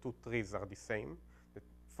that the two trees are the same. The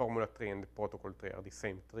formula tree and the protocol tree are the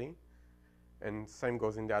same tree. And same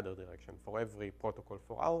goes in the other direction. For every protocol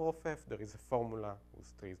for R of F, there is a formula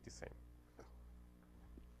whose tree is the same.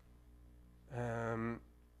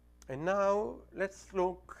 And now let's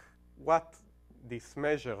look what this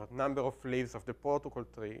measure, number of leaves of the protocol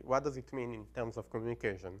tree, what does it mean in terms of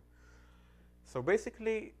communication? So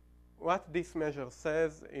basically, what this measure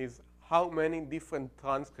says is how many different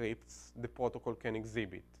transcripts the protocol can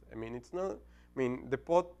exhibit. I mean, it's not, I mean, the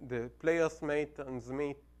players may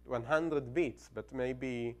transmit 100 bits, but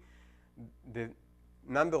maybe the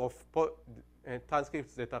number of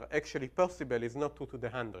transcripts that are actually possible is not 2 to the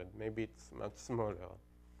 100. Maybe it's much smaller.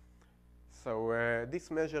 So this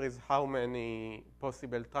measure is how many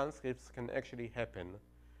possible transcripts can actually happen.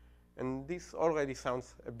 And this already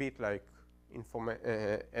sounds a bit like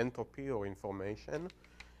entropy or information.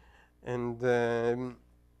 And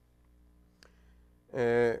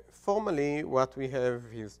formally, what we have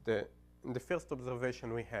is the first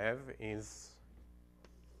observation we have is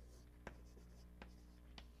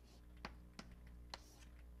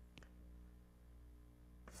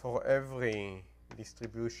for every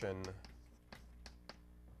distribution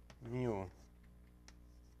mu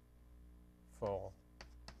for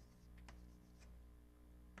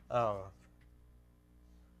R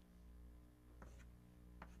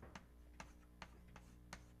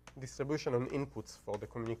distribution on inputs for the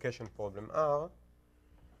communication problem R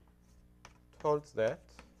holds that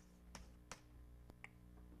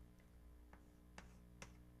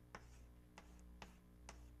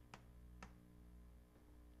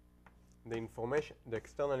the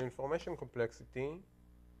external information complexity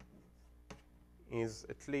is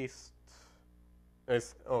at least,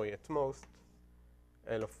 at most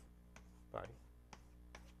L of pi.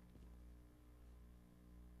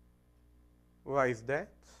 Why is that?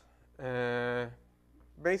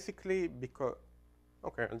 Basically because,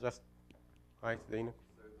 okay, I'll just write the Say that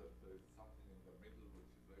there is something in the middle which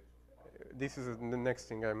is h of pi. this is the next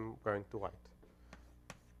thing I'm going to write.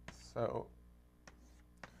 So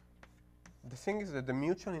the thing is that the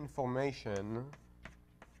mutual information,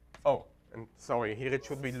 and sorry, here it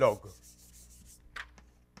should be log.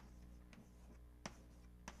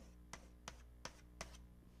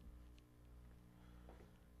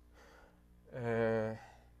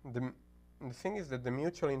 The thing is that the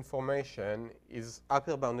mutual information is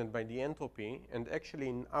upper bounded by the entropy, and actually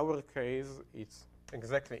in our case it's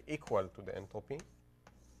exactly equal to the entropy.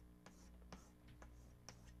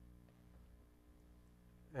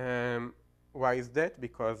 Why is that?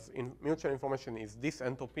 Because mutual information is this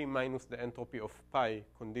entropy minus the entropy of pi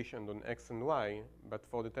conditioned on x and y, but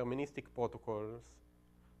for deterministic protocols,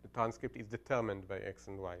 the transcript is determined by x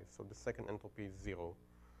and y, so the second entropy is 0.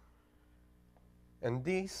 And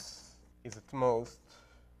this is at most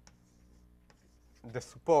the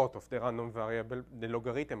support of the random variable, the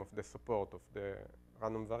logarithm of the support of the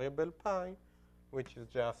random variable pi, which is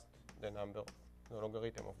just the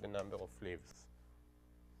logarithm of the number of leaves.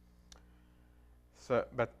 So,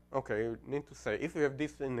 but okay, you need to say, if we have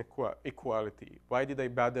this inequality, why did I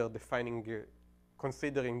bother defining,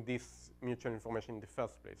 considering this mutual information in the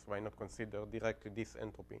first place? Why not consider directly this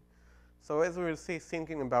entropy? So as we will see,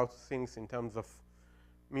 thinking about things in terms of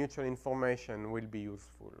mutual information will be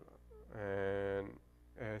useful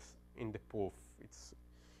as in the proof. It's,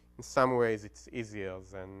 in some ways, it's easier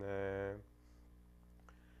than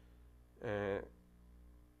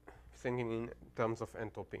thinking in terms of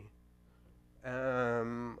entropy.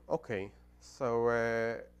 Okay, so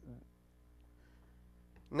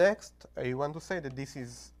next I want to say that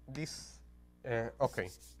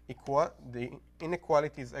the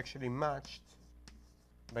inequality is actually matched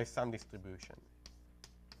by some distribution.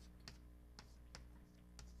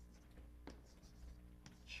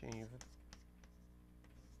 Achieved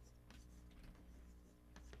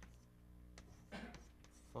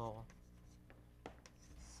for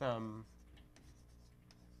some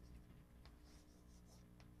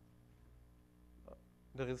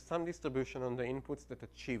there is some distribution on the inputs that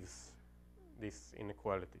achieves this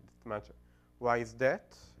inequality. Why is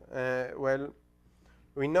that? Well,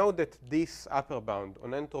 we know that this upper bound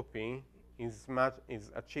on entropy is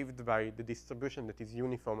achieved by the distribution that is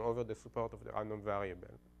uniform over the support of the random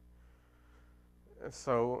variable.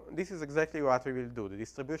 So this is exactly what we will do. The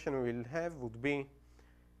distribution we will have would be,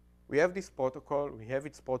 we have this protocol, we have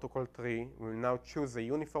its protocol tree, we will now choose a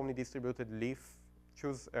uniformly distributed leaf,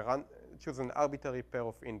 choose an arbitrary pair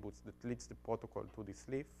of inputs that leads the protocol to this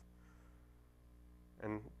leaf,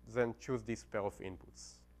 and then choose this pair of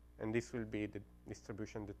inputs. And this will be the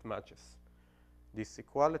distribution that matches this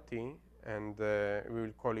equality, and we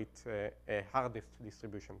will call it a hardest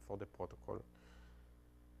distribution for the protocol.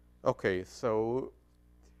 Okay, so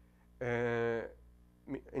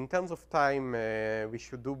in terms of time, we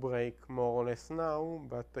should do break more or less now,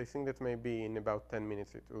 but I think that maybe in about 10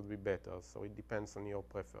 minutes it would be better, so it depends on your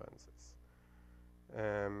preferences.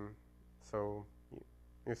 So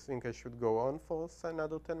you think I should go on for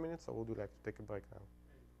another 10 minutes, or would you like to take a break now?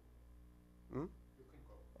 Hmm? You can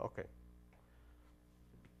go. Okay.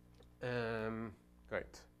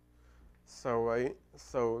 Great. So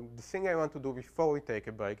the thing I want to do before we take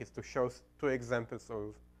a break is to show two examples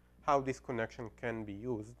of how this connection can be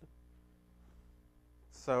used.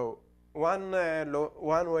 So one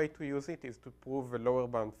way to use it is to prove a lower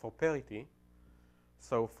bound for parity.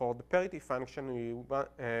 So for the parity function, we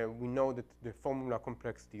know that the formula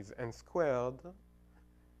complexity is n squared,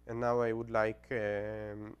 and now I would like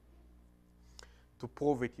to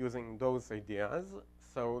prove it using those ideas.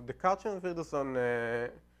 So the Karchmer and Wigderson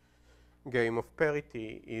game of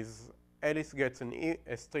parity is Alice gets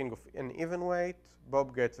a string of an even weight,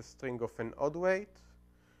 Bob gets a string of an odd weight,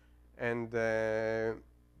 and they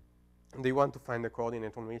want to find the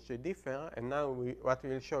coordinate on which they differ. And now what we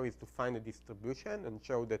will show is to find a distribution and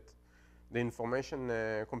show that the information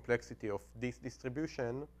complexity of this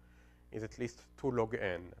distribution is at least 2 log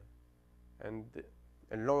n. And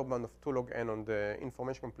a lower bound of 2 log n on the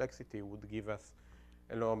information complexity would give us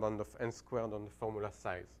a lower bound of n squared on the formula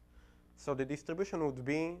size. So the distribution would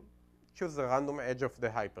be, choose the random edge of the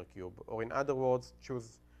hypercube, or in other words,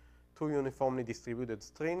 choose 2 uniformly distributed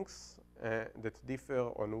strings that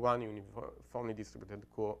differ on one uniformly distributed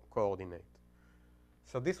coordinate.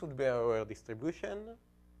 So this would be our distribution.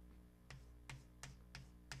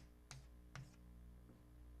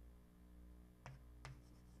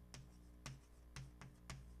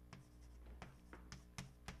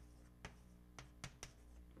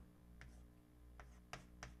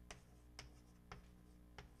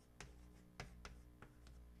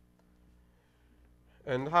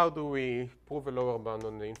 And how do we prove a lower bound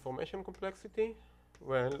on the information complexity?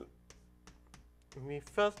 Well, we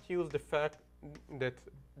first use the fact that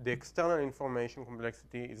the external information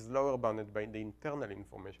complexity is lower bounded by the internal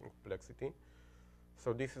information complexity.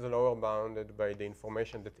 So this is lower bounded by the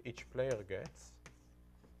information that each player gets.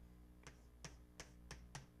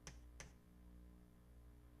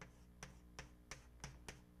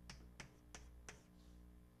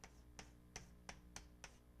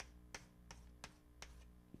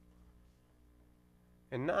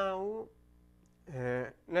 And now,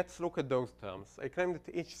 let's look at those terms. I claim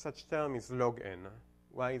that each such term is log n.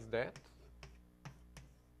 Why is that?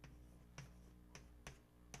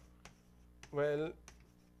 Well,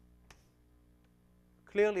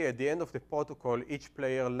 clearly at the end of the protocol, each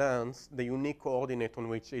player learns the unique coordinate on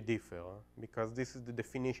which they differ, because this is the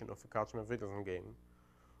definition of a Karchmer-Wigderson game.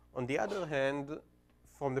 On the other hand,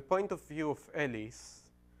 from the point of view of Alice,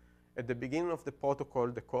 at the beginning of the protocol,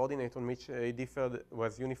 the coordinate on which they differed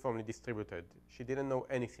was uniformly distributed. She didn't know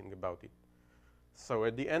anything about it. So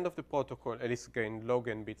at the end of the protocol, Alice gained log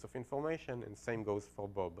n bits of information, and same goes for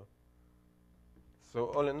Bob.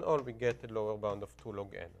 So all in all, we get a lower bound of 2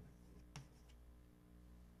 log n.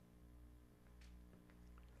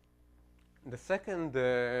 The second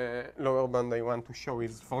lower bound I want to show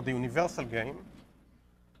is for the universal game.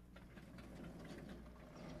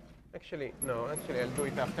 Actually, I'll do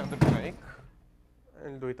it after the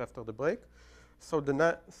break. So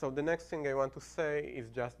the next thing I want to say is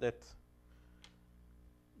just that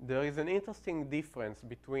there is an interesting difference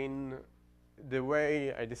between the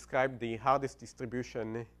way I describe the hardest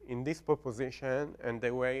distribution in this proposition and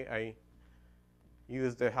the way I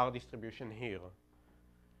use the hard distribution here.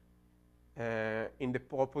 In the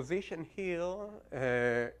proposition here,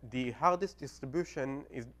 the hardest distribution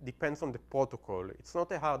depends on the protocol. It's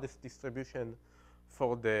not a hardest distribution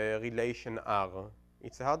for the relation R.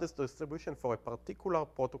 It's a hardest distribution for a particular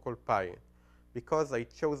protocol pi, because I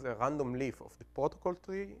chose a random leaf of the protocol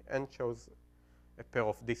tree and chose a pair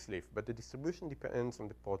of this leaf. But the distribution depends on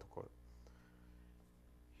the protocol.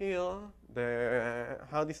 Here, the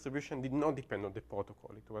hard distribution did not depend on the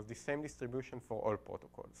protocol. It was the same distribution for all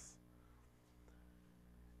protocols.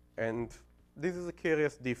 And this is a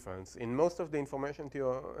curious difference. In most of the information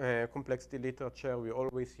complexity literature, we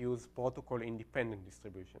always use protocol-independent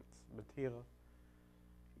distributions. But here,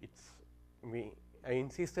 I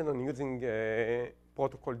insisted on using a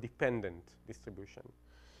protocol-dependent distribution.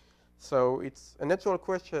 So it's a natural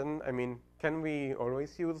question. I mean, can we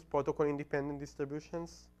always use protocol-independent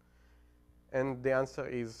distributions? And the answer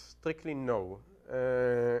is strictly no.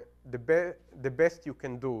 The best you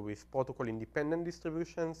can do with protocol-independent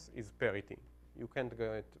distributions is parity. You can't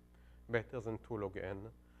get better than 2 log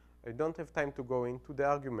n. I don't have time to go into the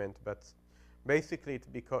argument, but basically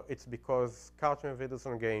it's because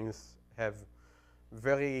Karchmer-Wigderson games have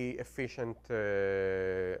very efficient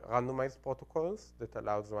randomized protocols that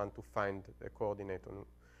allows one to find a coordinate on.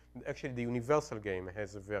 Actually, the universal game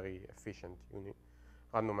has a very efficient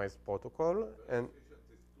randomized protocol, and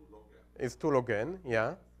it's 2 log n,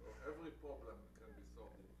 yeah. So every problem can be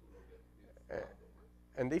solved in 2 log n.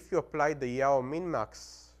 And if you apply the Yao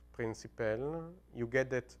min-max principle, you get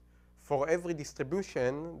that for every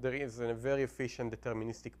distribution, there is a very efficient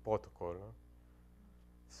deterministic protocol.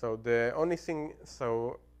 So the only thing,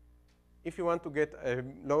 so if you want to get a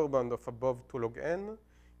lower bound of above 2 log n,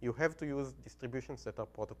 you have to use distributions that are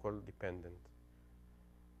protocol dependent.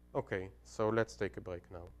 Okay, so let's take a break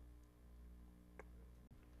now.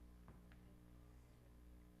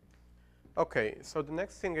 Okay, so the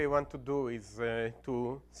next thing I want to do is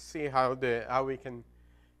to see how we can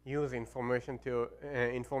use information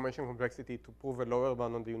complexity to prove a lower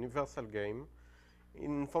bound on the universal game.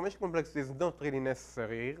 Information complexity is not really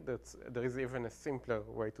necessary. There is even a simpler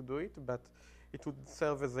way to do it, but it would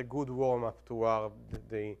serve as a good warm-up toward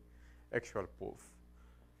the actual proof.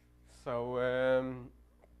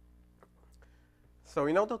 So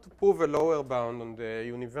in order to prove a lower bound on the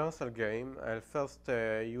universal game, I'll first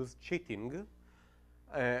use cheating,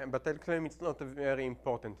 but I'll claim it's not a very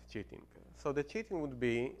important cheating. So the cheating would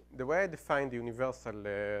be, the way I defined the universal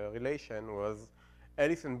relation was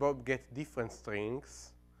Alice and Bob get different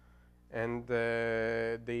strings, and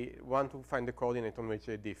they want to find the coordinate on which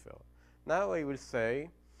they differ. Now I will say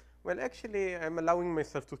Well, actually, I'm allowing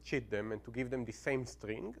myself to cheat them and to give them the same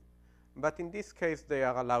string. But in this case, they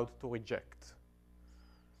are allowed to reject.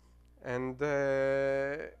 And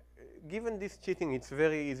given this cheating, it's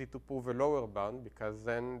very easy to prove a lower bound, because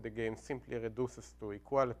then the game simply reduces to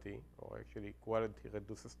equality, or actually equality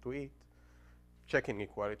reduces to it. Checking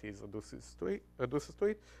equality reduces to it.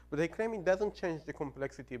 But they claim it doesn't change the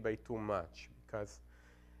complexity by too much, because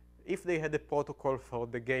if they had a protocol for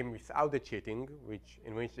the game without the cheating,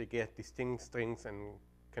 in which they get distinct strings and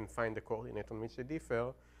can find the coordinate on which they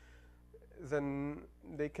differ, then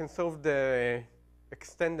they can solve the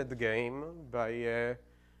extended game by,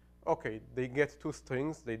 okay, they get two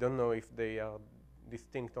strings. They don't know if they are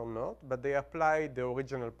distinct or not, but they apply the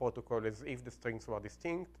original protocol as if the strings were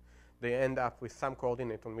distinct. They end up with some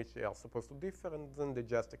coordinate on which they are supposed to differ, and then they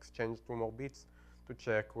just exchange 2 more bits to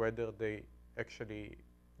check whether they actually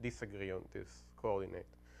disagree on this coordinate.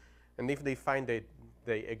 And if they find that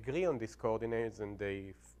they agree on these coordinates, then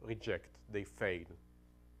they reject, they fail.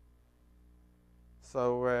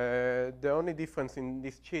 So the only difference in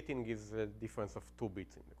this cheating is the difference of 2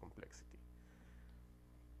 bits in the complexity.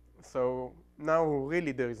 So now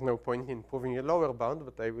really there is no point in proving a lower bound,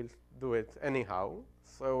 but I will do it anyhow.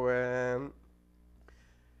 So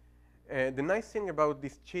the nice thing about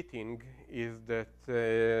this cheating is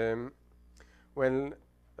that, well,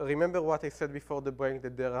 remember what I said before the break,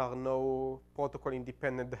 that there are no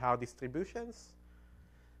protocol-independent hard distributions?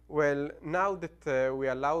 Well, now that we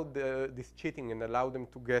allowed this cheating and allow them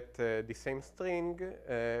to get the same string,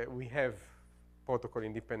 we have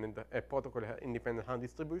protocol-independent hard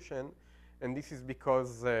distribution. And this is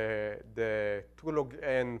because the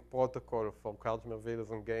 2log_n protocol for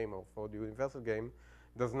Karchmer-Wigderson game or for the universal game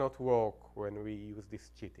does not work when we use this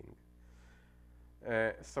cheating.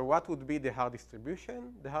 So what would be the hard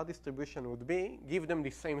distribution? The hard distribution would be give them the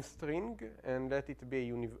same string and let it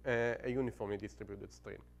be a uniformly distributed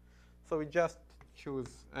string. So we just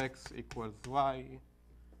choose x equals y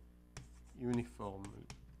uniformly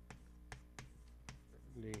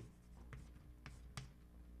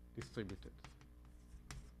distributed.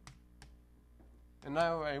 And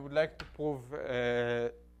now I would like to prove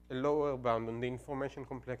a lower bound on the information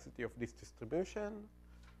complexity of this distribution.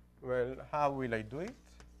 Well, how will I do it?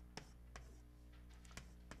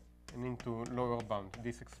 And into lower bound.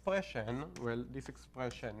 This expression, well, this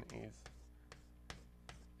expression is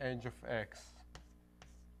edge of x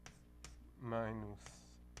minus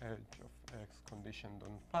edge of x conditioned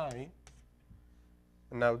on pi.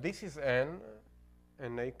 And now this is n,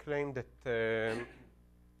 and I claim that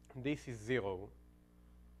this is 0.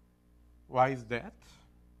 Why is that?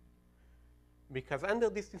 Because under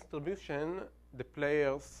this distribution, the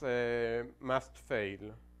players must fail.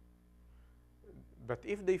 But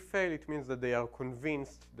if they fail, it means that they are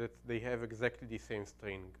convinced that they have exactly the same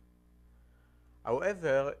string.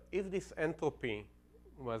 However, if this entropy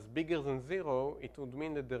was bigger than 0, it would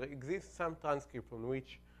mean that there exists some transcript on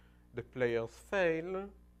which the players fail,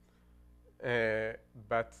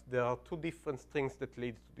 but there are 2 different strings that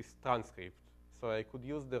lead to this transcript. So I could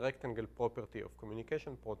use the rectangle property of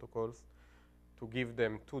communication protocols to give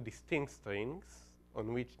them 2 distinct strings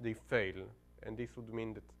on which they fail. And this would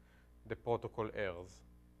mean that the protocol errs.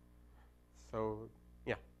 So,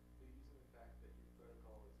 yeah. So you're using the fact that your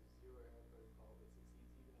protocol is a zero-error protocol that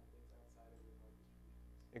succeeds even on bits outside of your hard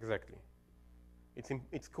distributions. Exactly.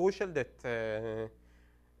 It's crucial that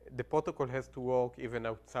the protocol has to work even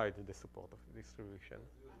outside the support of the distribution.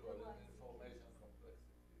 Usually in information complexity,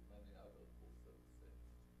 many other proofs are the same.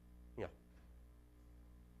 Yeah.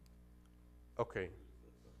 Okay.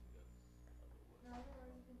 No,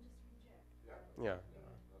 otherwise you can just reject. Yeah.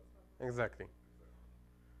 Yeah. Exactly.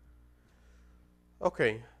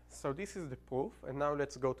 Okay. So this is the proof, and now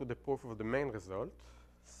let's go to the proof of the main result.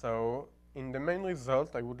 So in the main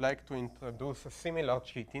result, I would like to introduce a similar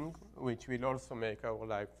cheating, which will also make our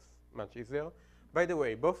lives much easier. By the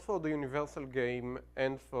way, both for the universal game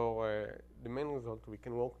and for the main result, we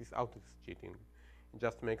can work without this cheating. It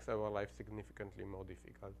just makes our life significantly more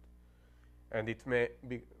difficult. And it may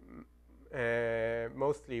be,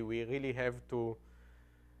 mostly we really have to,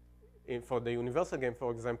 for the universal game,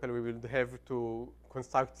 for example, we will have to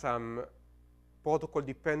construct some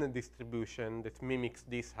protocol-dependent distribution that mimics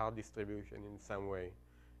this hard distribution in some way.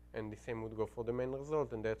 And the same would go for the main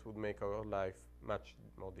result, and that would make our life much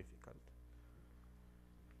more difficult.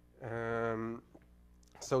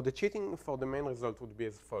 So the cheating for the main result would be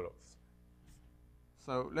as follows.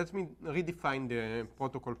 So let me redefine the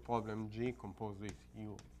protocol problem G composed with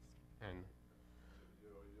U, N.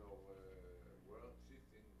 Your word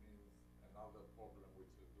cheating means another problem which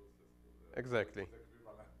reduces to the Exactly. which is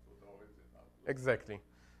equivalent to the original. Exactly.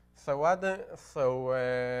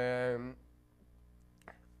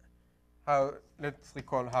 Let's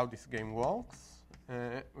recall how this game works.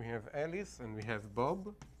 We have Alice and we have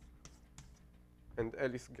Bob, and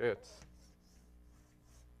Alice gets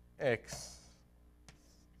X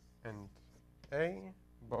and A,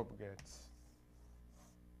 Bob gets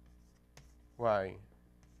Y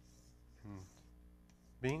and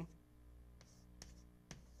B.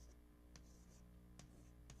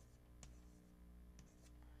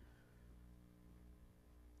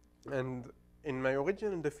 And in my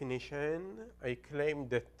original definition, I claimed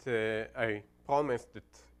that I promised that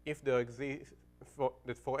if there exists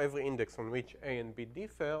that for every index on which A and B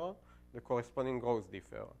differ, the corresponding rows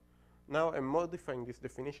differ. Now I'm modifying this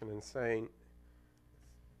definition and saying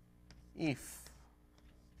if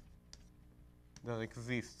there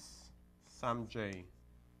exists some J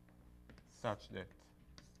such that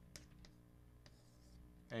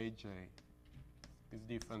AJ is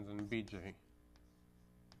different than BJ,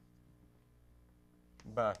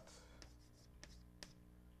 but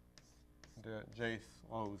the J's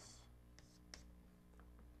rows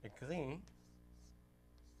agree,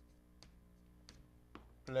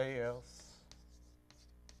 players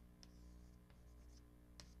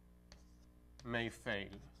may fail.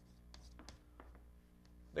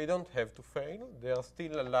 They don't have to fail. They are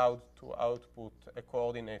still allowed to output a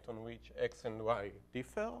coordinate on which X and Y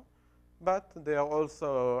differ, but they are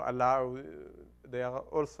also allowed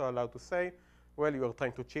to say, well, you are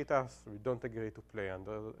trying to cheat us. We don't agree to play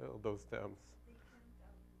under those terms.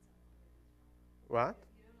 What?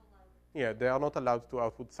 Yeah, they are not allowed to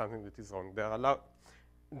output something that is wrong. They are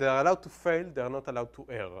allowed to fail. They are not allowed to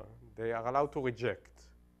err. They are allowed to reject.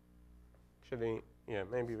 Actually, yeah,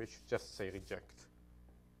 maybe we should just say reject.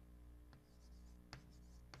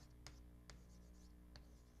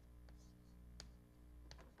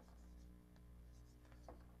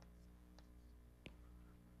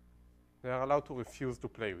 They are allowed to refuse to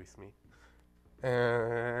play with me.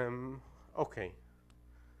 Okay.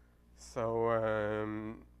 So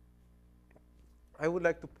I would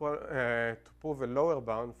like to prove a lower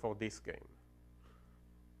bound for this game.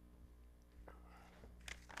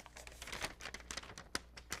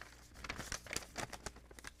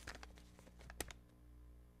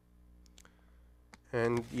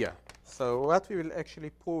 And yeah, so what we will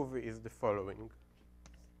actually prove is the following.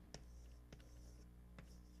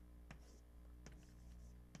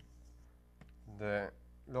 The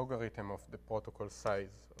logarithm of the protocol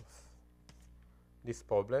size of this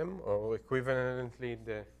problem, or equivalently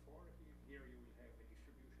the... Here you will have a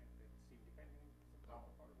distribution that's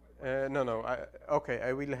independent. Okay,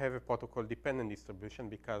 I will have a protocol-dependent distribution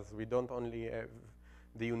because we don't only have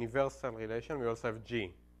the universal relation, we also have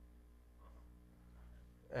G.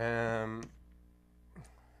 So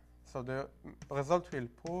the result we'll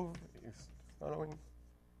prove is the following.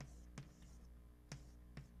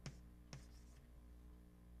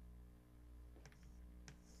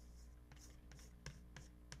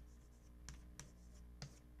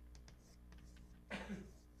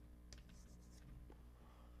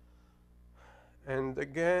 And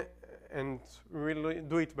again, we'll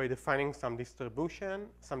do it by defining some distribution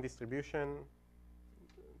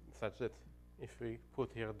such that if we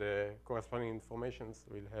put here the corresponding informations,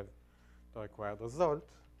 we'll have the required result.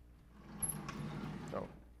 Oh,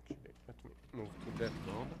 actually, let me move to that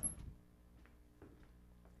board.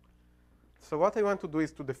 So what I want to do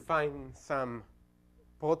is to define some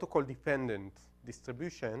protocol-dependent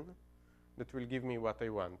distribution that will give me what I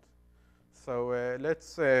want. So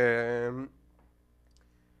let's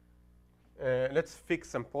fix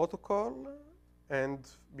some protocol. And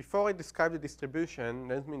before I describe the distribution,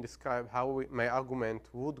 let me describe how my argument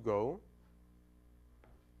would go.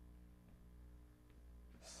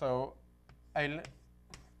 So I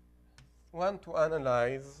want to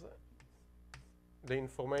analyze the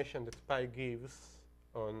information that pi gives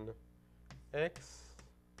on X,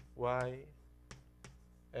 Y,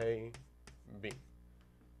 A, B.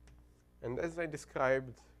 And as I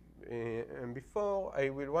described before, I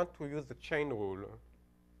will want to use the chain rule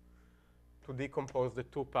to decompose the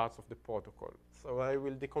two parts of the protocol. So I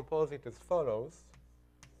will decompose it as follows.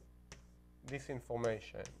 This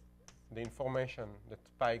information, the information that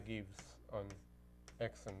pi gives on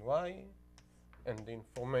X and Y, and the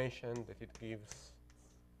information that it gives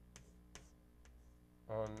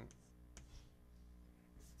on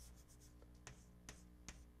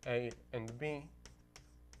A and B,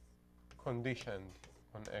 conditioned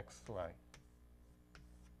on X, Y.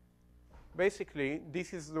 Basically,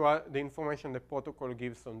 this is the information the protocol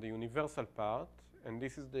gives on the universal part, and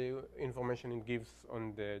this is the information it gives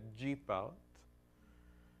on the G part.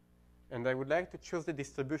 And I would like to choose the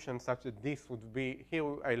distribution such that this would be, here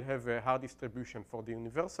I'll have a hard distribution for the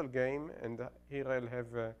universal game, and here I'll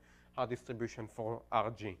have a hard distribution for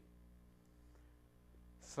RG.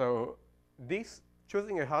 So this,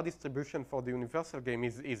 choosing a hard distribution for the universal game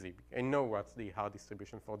is easy. I know what's the hard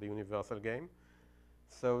distribution for the universal game.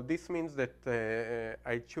 So this means that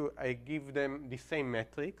I give them the same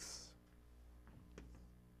matrix.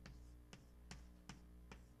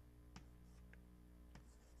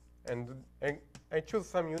 And I choose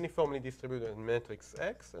some uniformly distributed matrix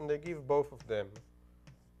X, and I give both of them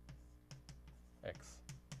X.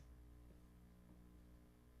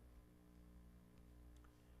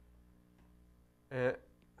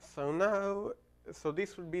 So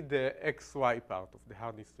this will be the XY part of the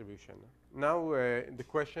hard distribution. Now the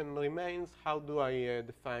question remains, how do I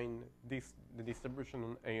define the distribution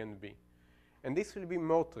on A and B? And this will be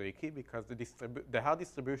more tricky because the hard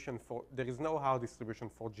distribution there is no hard distribution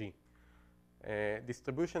for G.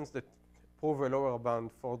 Distributions that prove a lower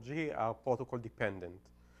bound for G are protocol dependent.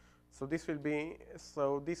 So this will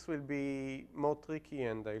be more tricky,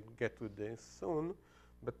 and I'll get to this soon.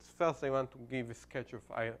 But first, I want to give a sketch of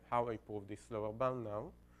how I prove this lower bound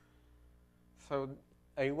now. So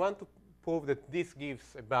I want to prove that this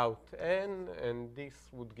gives about n, and this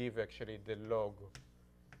would give actually the log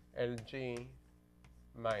LG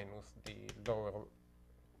minus the lower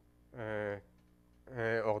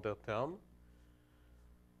order term.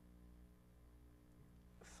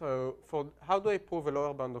 So how do I prove a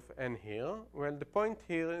lower bound of n here? Well, the point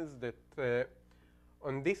here is that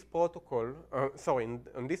on this protocol,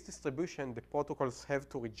 on this distribution, the protocols have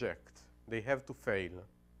to reject. They have to fail.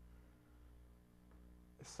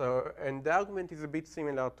 So, and the argument is a bit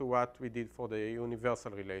similar to what we did for the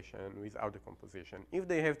universal relation without decomposition. If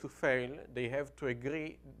they have to fail, they have to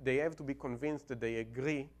agree, they have to be convinced that they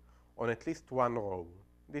agree on at least one row.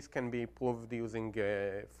 This can be proved using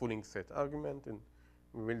a fooling set argument, and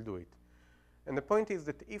we will do it. And the point is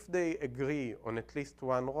that if they agree on at least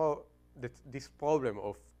one row, that this problem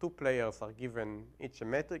of two players are given each a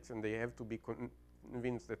matrix and they have to be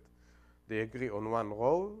convinced that they agree on one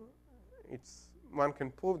row, one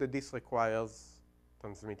can prove that this requires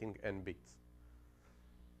transmitting n bits.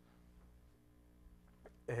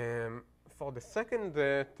 For the second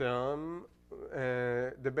term,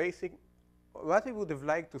 what I would have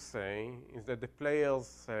liked to say is that the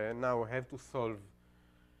players now have to solve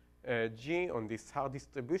G on this hard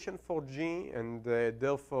distribution for G, and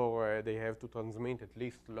therefore they have to transmit at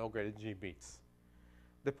least log LG bits.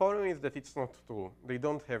 The problem is that it's not true. They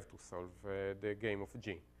don't have to solve the game of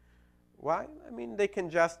G. Why? I mean, they can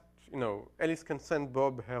just, Alice can send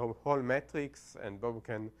Bob her whole matrix, and Bob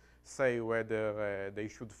can say whether they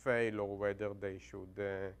should fail or whether they should,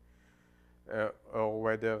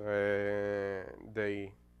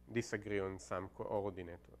 they disagree on some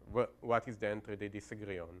coordinate. What is the entry they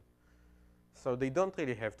disagree on? So they don't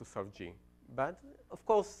really have to solve G. But of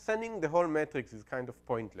course, sending the whole matrix is kind of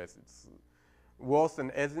pointless. It's worse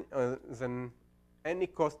than any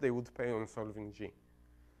cost they would pay on solving G.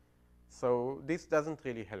 So this doesn't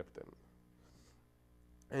really help them.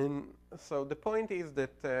 And so the point is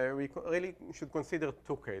that we really should consider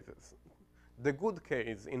two cases. The good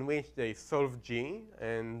case in which they solve G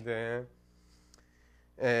and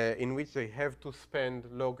in which they have to spend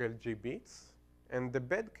log LG bits. And the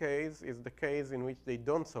bad case is the case in which they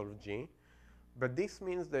don't solve G. But this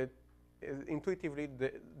means that intuitively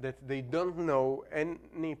that they don't know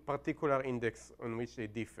any particular index on which they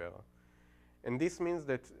differ. And this means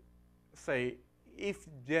that, say, if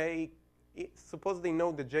J, suppose they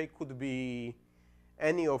know that J could be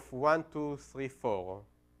any of 1, 2, 3, 4,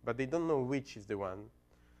 but they don't know which is the one,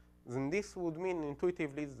 then this would mean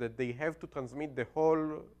intuitively that they have to transmit the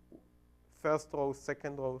whole first row,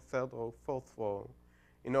 second row, third row, fourth row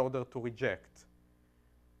in order to reject.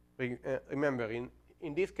 Remember, in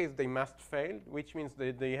this case, they must fail, which means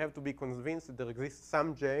that they have to be convinced that there exists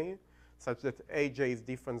some J such that AJ is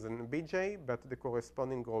different than BJ, but the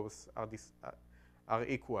corresponding rows are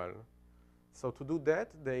equal. So to do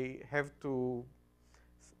that, they have to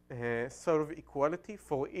solve equality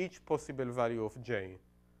for each possible value of J.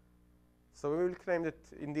 So we will claim that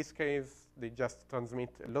in this case, they just transmit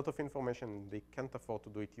a lot of information. They can't afford to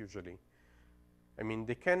do it usually. I mean,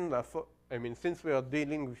 they can afford, since we are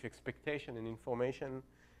dealing with expectation and information,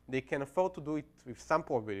 they can afford to do it with some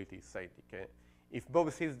probability. Say, if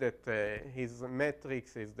Bob sees that his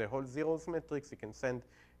matrix is the whole zeros matrix, he can send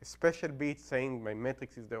a special bit saying my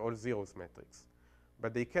matrix is the all zeros matrix.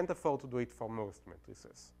 But they can't afford to do it for most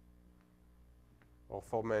matrices or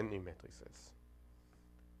for many matrices.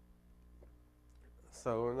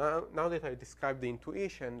 So now that I described the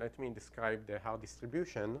intuition, let me describe the Hard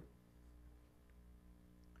distribution.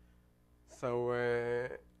 So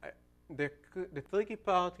the tricky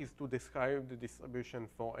part is to describe the distribution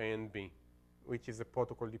for A and B, which is a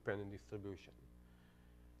protocol-dependent distribution.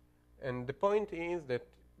 And the point is that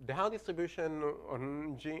the Hard distribution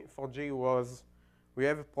on for G was, we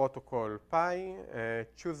have a protocol pi,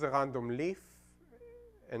 choose a random leaf,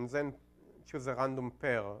 and then choose a random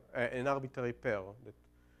pair, an arbitrary pair that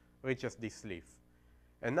reaches this leaf.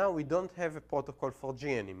 And now we don't have a protocol for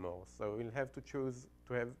G anymore, so we'll have to choose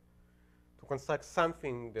to construct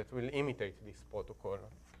something that will imitate this protocol.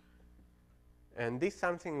 And this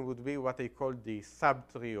something would be what I call the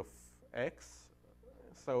subtree of X.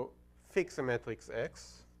 So fix a matrix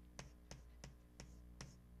X.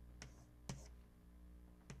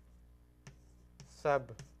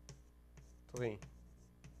 Subtree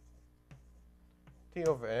T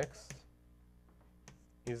of X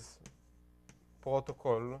is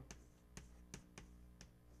protocol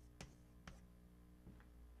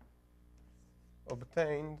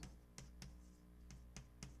obtained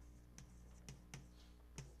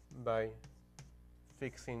by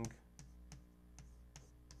fixing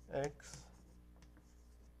X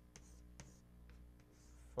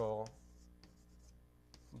for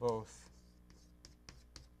both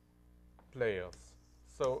players.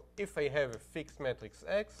 So if I have a fixed matrix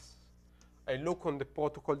X, I look on the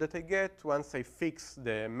protocol that I get once I fix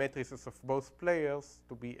the matrices of both players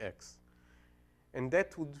to be X. And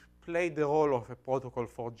that would play the role of a protocol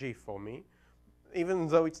for G for me, even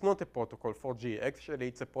though it's not a protocol for G. Actually,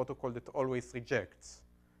 it's a protocol that always rejects,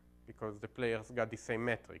 because the players got the same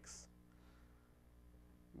matrix.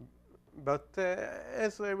 But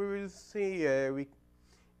as we will see,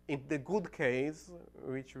 in the good case,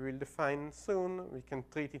 which we will define soon, we can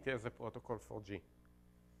treat it as a protocol for G.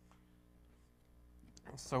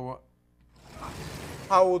 So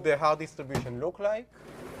how would the Hard distribution look like?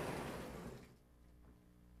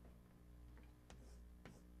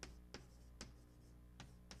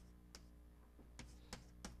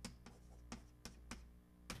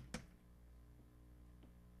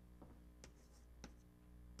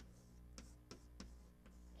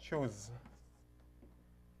 Choose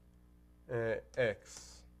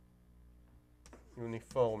X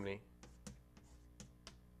uniformly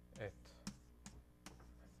at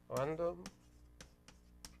random.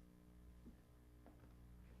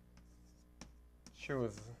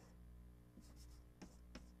 Choose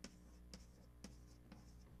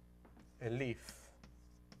a leaf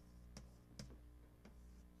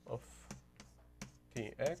of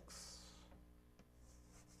Tx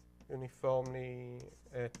uniformly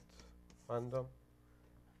at random,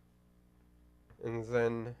 and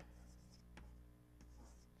then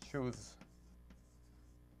choose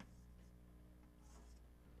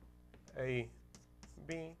A,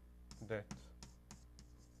 B that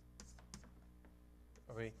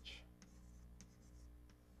reach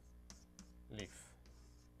leaf.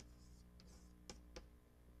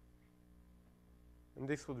 And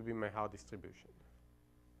this would be my Hard distribution.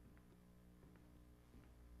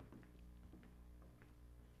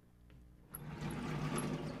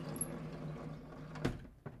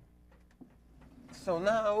 So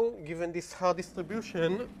now, given this Hard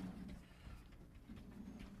distribution,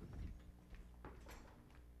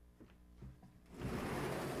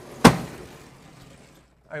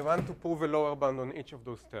 I want to prove a lower bound on each of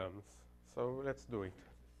those terms. So let's do it.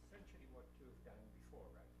 Essentially what you've done before,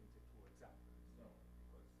 right, in the two examples. No.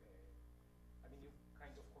 Because, I mean, you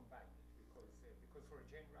kind of combined it. Because for a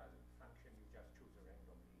general function, you just choose a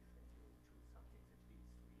random leaf and you choose something that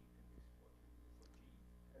leads to it, and this is what you do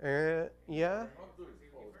for G. Yeah. Not do it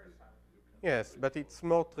for Yes, but it's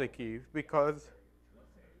more tricky because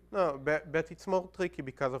but it's more tricky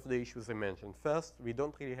because of the issues I mentioned. First, we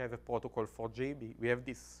don't really have a protocol for G. We have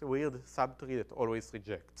this weird subtree that always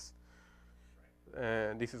rejects.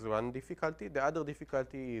 This is one difficulty. The other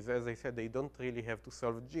difficulty is, as I said, they don't really have to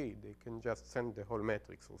solve G. They can just send the whole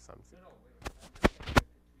matrix or something. No,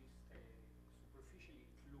 at least superficially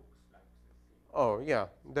it looks like the thing. Oh, yeah,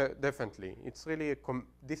 definitely. It's really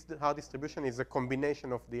this Hard distribution is a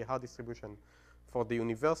combination of the Hard distribution for the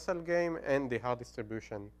universal game and the Hard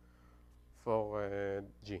distribution for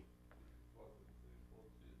G.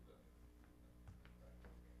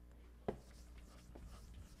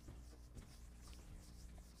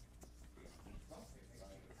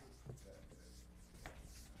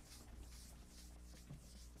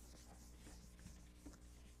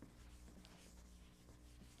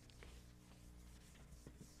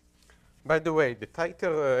 By the way, the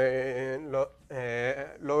tighter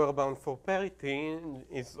lower bound for parity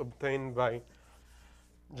is obtained by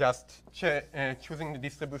just choosing the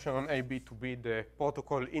distribution on AB to be the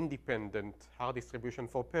protocol-independent hard distribution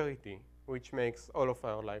for parity, which makes all of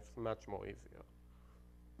our lives much more easier.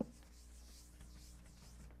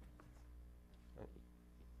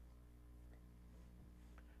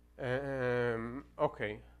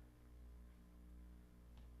 Okay.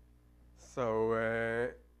 So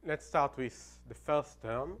let's start with the first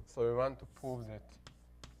term. So we want to prove that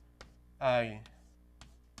I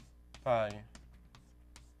pi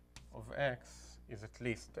of x is at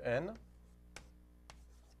least n.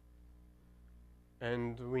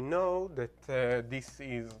 And we know that this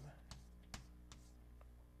is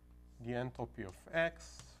the entropy of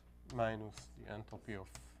x minus the entropy of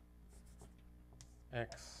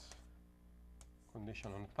x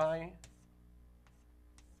condition on pi.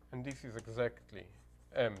 And this is exactly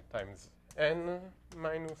m times n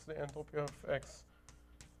minus the entropy of x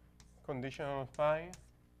condition on pi.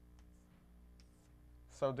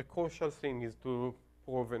 So the crucial thing is to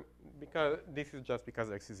prove, because this is just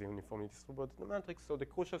because x is uniformly distributed in the matrix, so the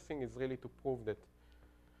crucial thing is really to prove that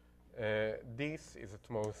this is at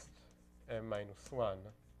most m minus 1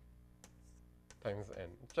 times n.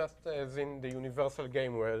 Just as in the universal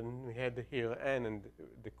game where we had here n, and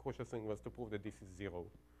the crucial thing was to prove that this is 0.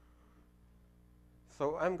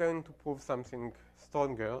 So I'm going to prove something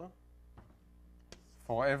stronger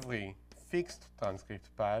for every fixed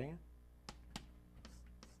transcript pi.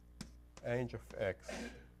 Age of x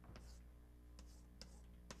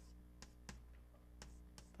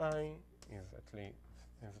pi is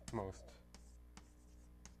at most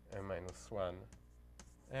m minus 1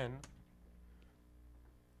 n.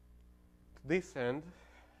 To this end,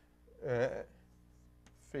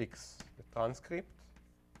 fix the transcript,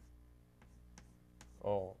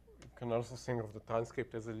 or you can also think of the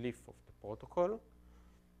transcript as a leaf of the protocol.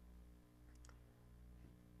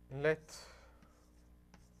 Let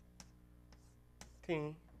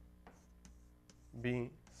T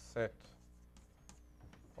be set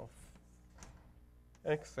of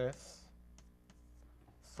x's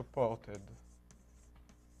supported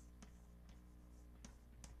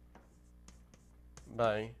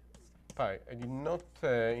by pi. I did not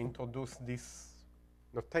introduce this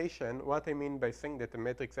notation. What I mean by saying that a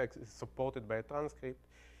matrix X is supported by a transcript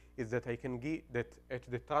is that I can give that at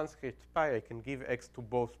the transcript pi I can give X to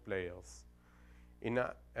both players.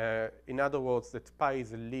 In other words, that pi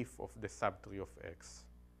is a leaf of the subtree of X.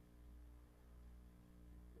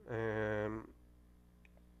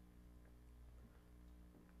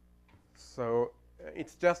 So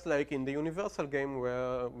it's just like in the universal game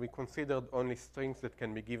where we considered only strings that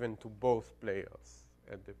can be given to both players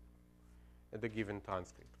at the given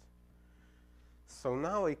transcript. So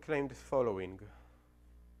now I claim the following.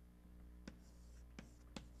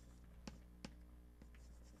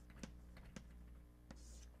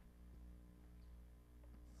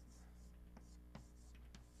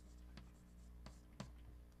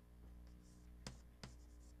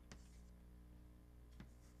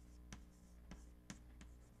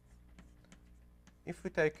 If we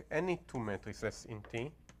take any two matrices in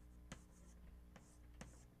T,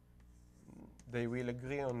 they will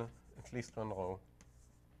agree on at least one row.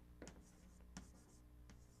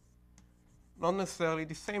 Not necessarily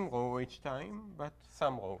the same row each time, but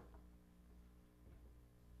some row.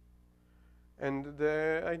 And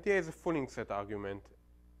the idea is a fooling set argument.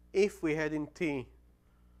 If we had in T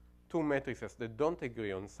two matrices that don't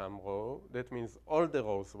agree on some row, that means all the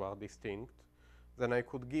rows were distinct. Then I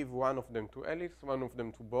could give one of them to Alice, one of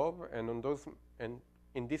them to Bob, and on those, and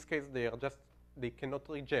in this case they cannot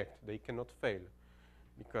reject, they cannot fail,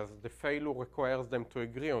 because the failure requires them to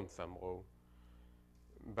agree on some row.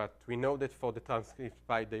 But we know that for the transcript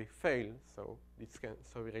pi they fail, so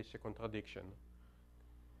so we reach a contradiction.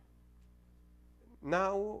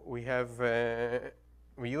 Now we have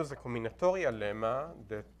we use a combinatorial lemma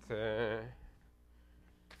that I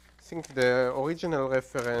think the original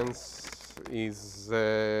reference is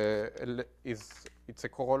it's a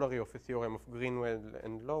corollary of a theorem of Greenwell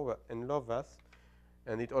and Lovaas,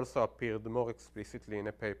 and it also appeared more explicitly in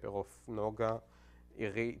a paper of Noga,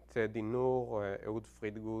 Irit Dinur, Ehud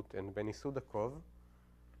Friedgut, and Benny Sudakov.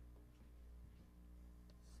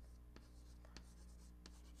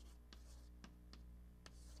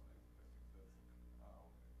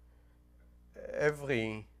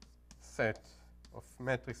 Every set of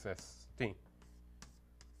matrices T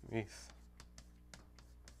with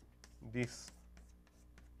this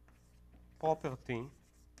property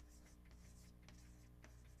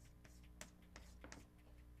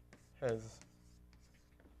has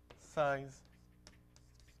size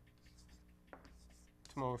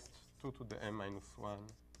at most 2 to the m minus 1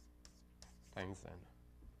 times n.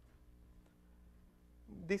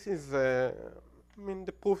 this is, I mean,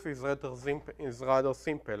 the proof is rather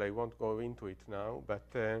simple. I won't go into it now,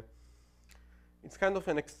 but it's kind of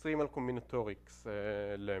an extremal combinatorics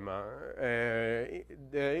lemma.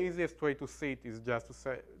 The easiest way to see it is just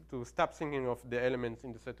to stop thinking of the elements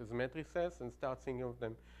in the set as matrices and start thinking of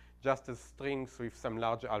them just as strings with some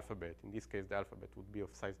large alphabet. In this case, the alphabet would be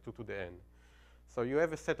of size 2 to the n. So you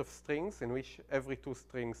have a set of strings in which every two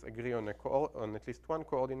strings agree on at least one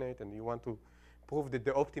coordinate, and you want to prove that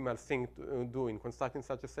the optimal thing to do in constructing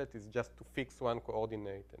such a set is just to fix one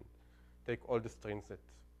coordinate and take all the strings that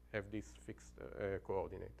have this fixed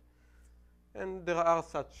coordinate. And there are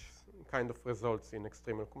such kind of results in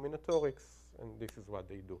extremal combinatorics, and this is what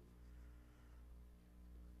they do.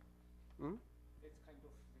 Hmm? That's kind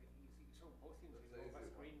of easy. So both in the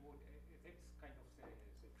Greenwood, that's kind of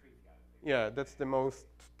the trivial. Yeah, that's the most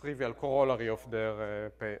trivial corollary of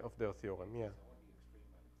their theorem. Yeah.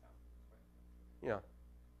 Yeah.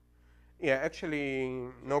 Yeah, actually,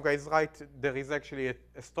 Noga is right. There is actually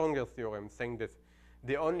a stronger theorem saying that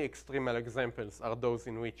the only extremal examples are those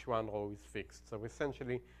in which one row is fixed. So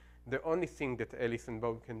essentially, the only thing that Ellis and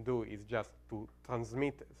Baum can do is just to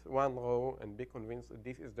transmit one row and be convinced that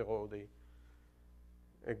this is the row they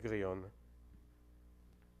agree on.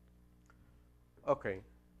 Okay.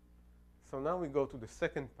 So now we go to the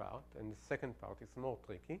second part, and the second part is more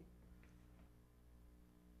tricky.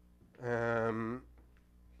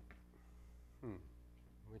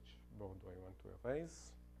 Which board do I want to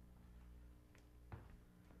erase?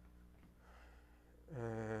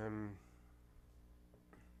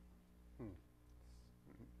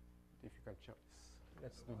 Difficult choice.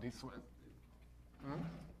 Let's do this one.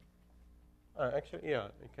 Actually, yeah,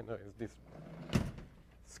 I can erase this one.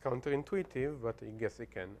 It's counterintuitive, but I guess I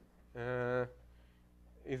can.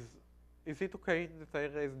 Is it okay that I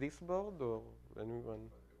erase this board, or anyone?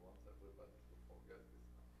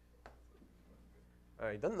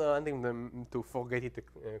 I don't know, I want them to forget it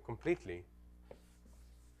completely.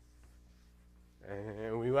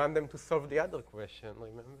 We want them to solve the other question,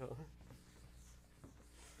 remember?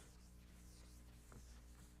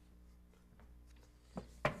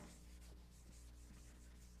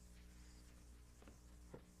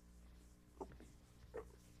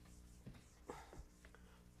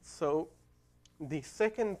 So the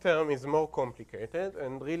second term is more complicated,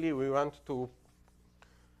 and really we want to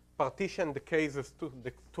partition the cases to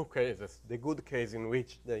the two cases, the good case in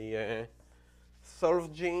which they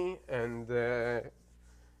solve G, and the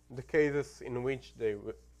cases in which they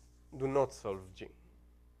do not solve G.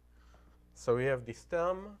 So we have this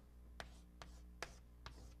term,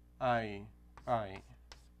 I,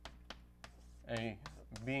 A,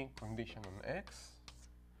 B condition on X.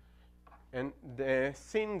 And the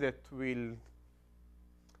thing that will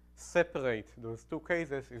separate those two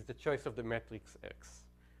cases is the choice of the matrix X.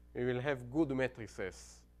 We will have good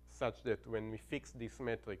matrices such that when we fix this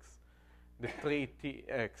matrix, the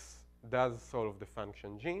 3Tx does solve the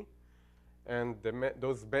function G, and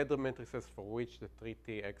those better matrices for which the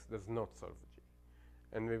 3Tx does not solve G.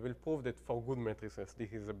 And we will prove that for good matrices,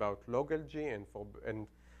 this is about log G, and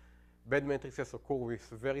bad matrices occur with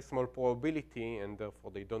very small probability, and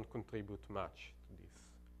therefore they don't contribute much to this,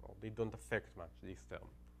 or they don't affect much this term.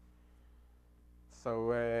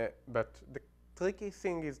 So, but the tricky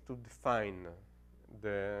thing is to define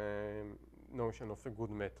the notion of a good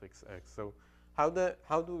matrix X. So how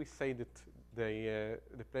do we say that the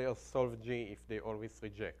players solve G if they always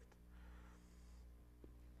reject?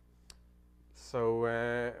 So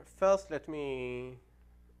first let me,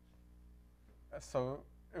 so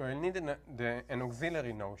we need an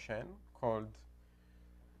auxiliary notion called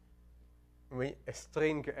a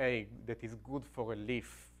string A that is good for a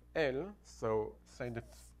leaf L. So say that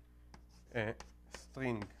a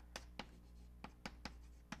string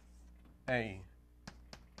A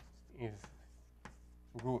is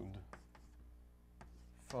good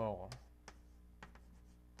for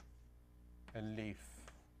a leaf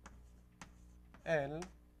L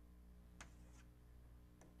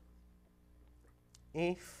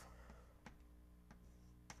if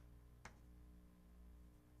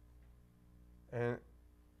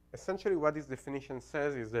essentially what this definition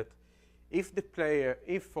says is that if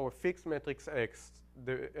for a fixed matrix X,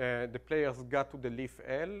 the players got to the leaf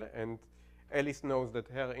L and Alice knows that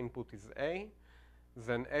her input is A,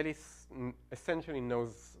 then Alice essentially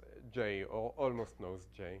knows J, or almost knows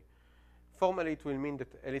J. Formally, it will mean that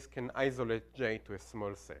Alice can isolate J to a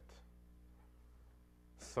small set.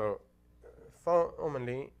 So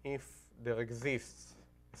formally, if there exists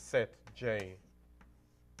a set J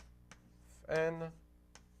of n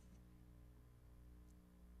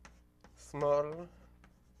small,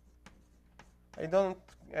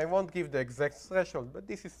 I won't give the exact threshold, but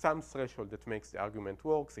this is some threshold that makes the argument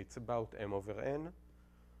works. It's about m over n.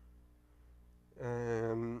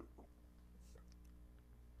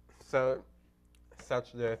 So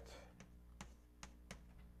such that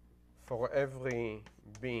for every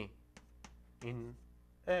b in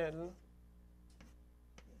L,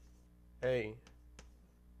 A,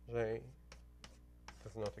 J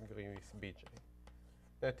does not agree with Bj.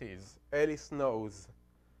 That is, Alice knows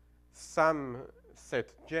some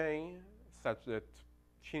set J such that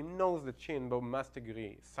she knows that she and Bob must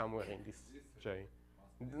agree somewhere in this J.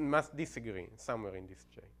 Must disagree somewhere in this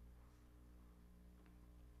J.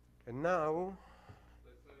 And now, So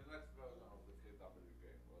the next version of the KW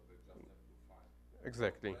game where they just have to find.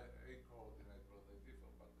 exactly. A coordinate where they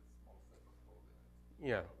differ, but it's small set of coordinates.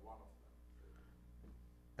 Yeah. One of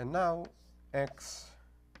them. And now X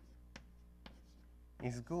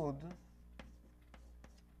is good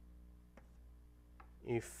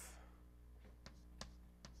if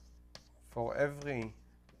for every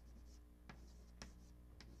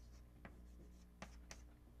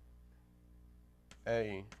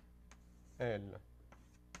A, L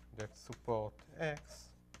that support X,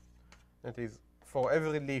 that is, for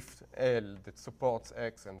every leaf L that supports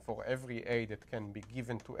X and for every A that can be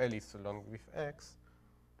given to Alice along with X,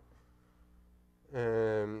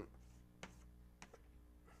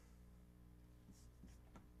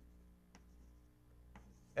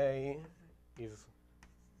 A is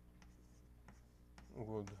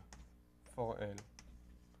good for L.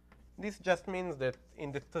 This just means that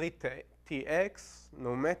in the tree Tx,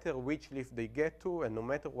 no matter which leaf they get to and no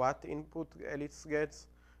matter what input Alice gets,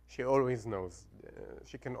 she always knows.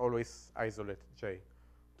 She can always isolate J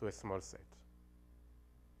to a small set.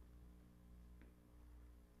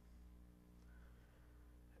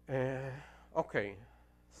 Okay,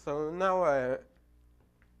 so now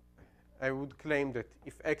I would claim that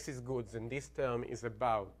if X is good, then this term is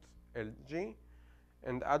about Lg,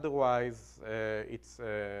 and otherwise it's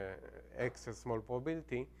X has small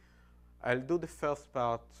probability. I'll do the first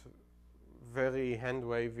part very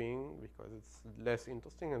hand-waving because it's less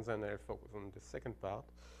interesting, and then I'll focus on the second part.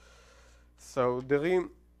 So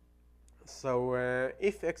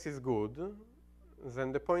if X is good,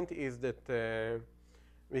 then the point is that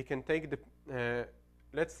we can take the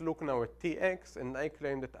let's look now at Tx, and I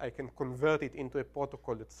claim that I can convert it into a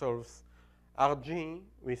protocol that solves Rg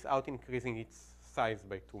without increasing its size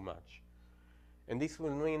by too much. And this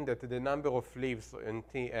will mean that the number of leaves in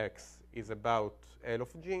Tx is about L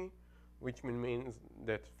of G, which means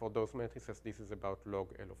that for those matrices, this is about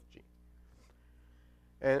log L of G.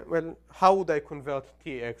 Well, how would I convert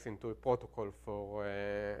Tx into a protocol for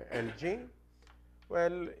Lg?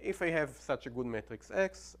 Well, if I have such a good matrix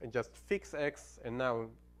X, I just fix X, and now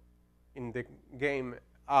in the game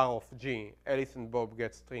R of G, Alice and Bob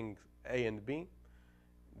get strings A and B.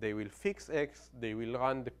 They will fix X, they will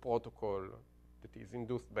run the protocol that is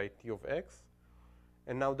induced by T of X,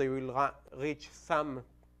 and now they will reach some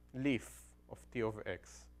leaf of T of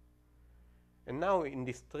X. And now in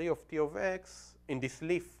this tree of T of X, in this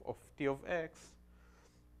leaf of T of X,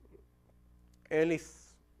 Alice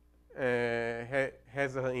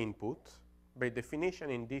has her input. By definition,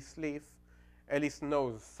 in this leaf, Alice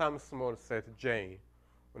knows some small set J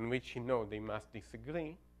on which she knows they must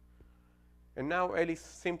disagree. And now Alice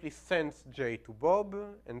simply sends J to Bob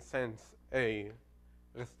and sends A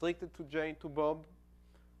restricted to J to Bob.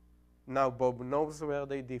 Now Bob knows where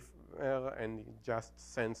they differ, and he just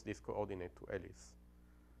sends this coordinate to Alice.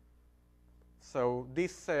 So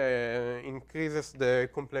this increases the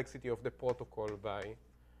complexity of the protocol by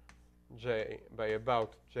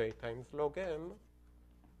about J times log M,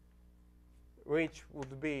 which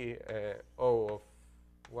would be O of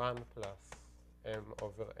 1 plus M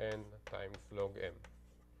over N times log M,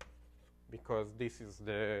 because this is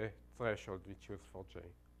the threshold we choose for J.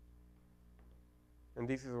 And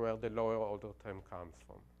this is where the lower order term comes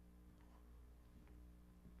from.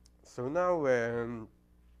 So now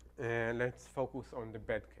let's focus on the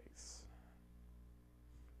bad case.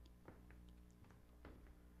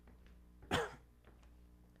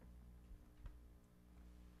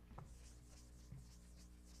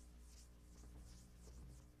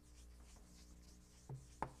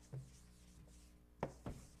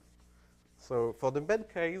 So for the bad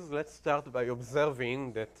case, let's start by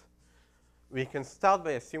observing that we can start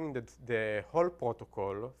by assuming that the whole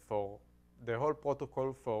protocol for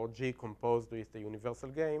G composed with the universal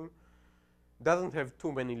game doesn't have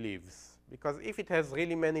too many leaves, because if it has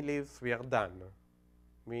really many leaves, we are done.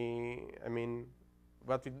 I mean,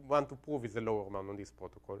 what we want to prove is a lower bound on this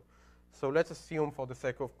protocol. So let's assume, for the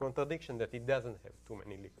sake of contradiction, that it doesn't have too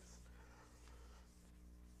many leaves.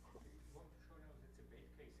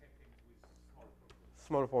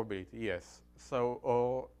 Small probability, yes. So,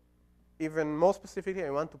 or even more specifically, I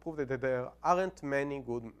want to prove that there aren't many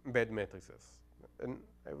good bad matrices. And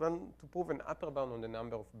I want to prove an upper bound on the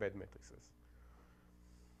number of bad matrices.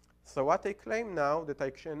 So what I claim now that I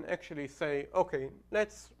can actually say, okay,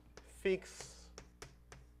 let's fix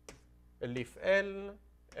a leaf L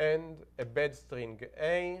and a bad string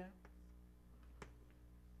A,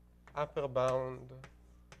 upper bound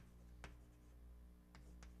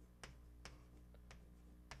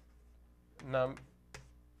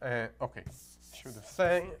okay, should I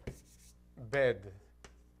say bad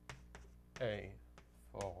A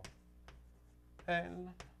for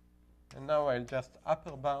L, and now I'll just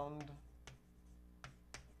upper bound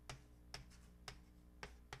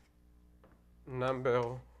number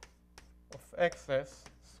of x's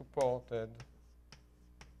supported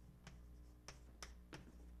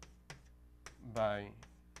by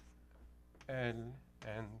L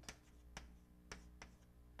and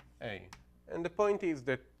A. And the point is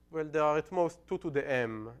that, well, there are at most 2 to the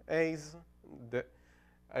m a's.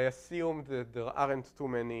 I assume that there aren't too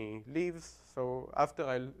many leaves, so after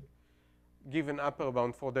I'll give an upper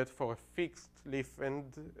bound for that for a fixed leaf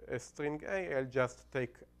and a string A, I'll just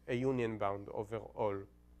take a union bound over all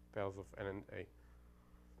pairs of L and A.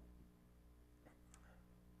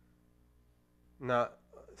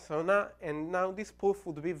 Now this proof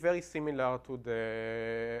would be very similar to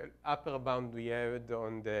the upper bound we had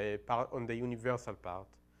on the universal part.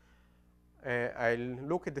 I'll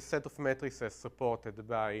look at the set of matrices supported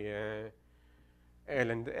by L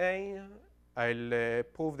and A. I'll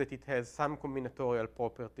prove that it has some combinatorial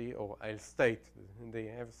property, or I'll state they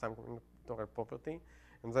have some combinatorial property,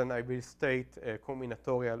 and then I will state a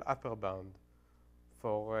combinatorial upper bound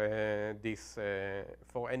for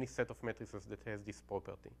for any set of matrices that has this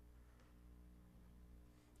property.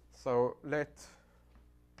 So let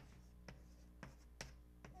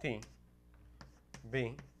T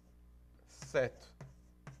be set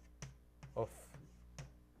of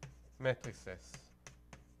matrices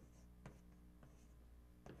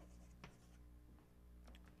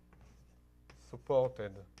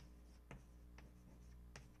supported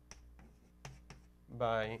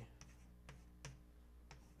by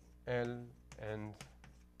L and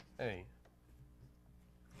A.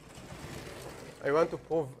 I want to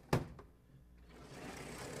prove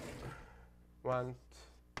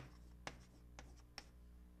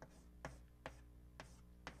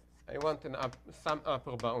I want some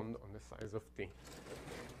upper bound on the size of T.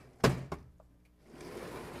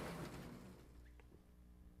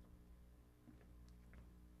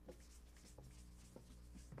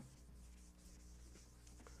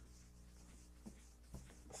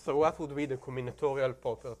 So what would be the combinatorial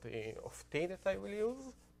property of T that I will use?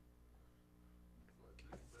 So at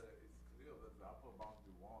least it's clear that the upper bound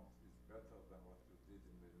you want is better than what you did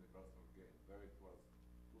in the universal game. There it was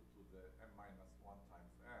 2 to the m-1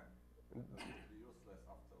 times n. That would be useless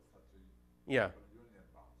after such a union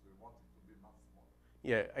bound. So you want it to be much smaller.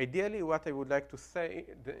 Yeah, ideally what I would like to say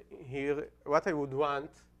here, what I would want,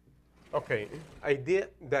 okay, the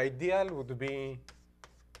ideal would be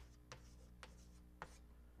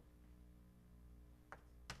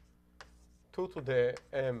two to the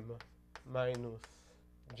m minus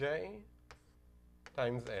j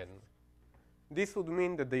times n. This would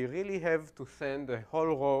mean that they really have to send a whole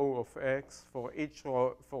row of x for each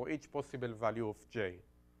possible value of j.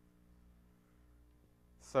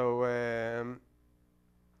 So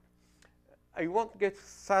I won't get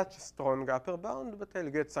such a strong upper bound, but I'll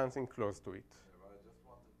get something close to it. Yeah, but I just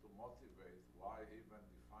wanted to motivate why even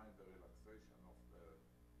define the relaxation of the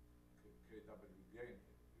KW gain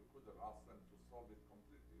here. You could have asked them to solve it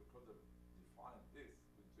completely. You could have defined this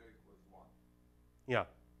with j equals 1. Yeah.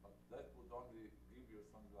 But that would only give you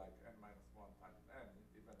something like n-1 times n,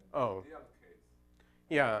 even in the ideal case.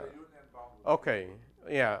 Yeah. The union bound would Okay.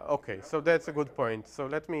 Yeah, okay. So that's a good point. So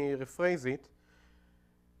let me rephrase it.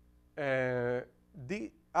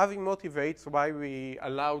 Avi motivates why we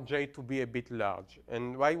allow J to be a bit large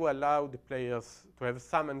and why we allow the players to have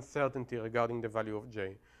some uncertainty regarding the value of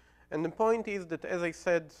J. And the point is that, as I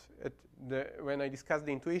said when I discussed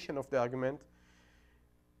the intuition of the argument,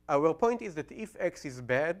 our point is that if X is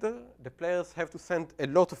bad, the players have to send a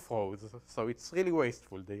lot of rows. So it's really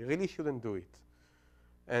wasteful. They really shouldn't do it.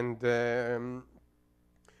 And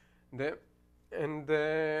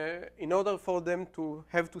in order for them to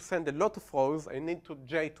have to send a lot of rows, I need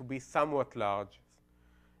J to be somewhat large.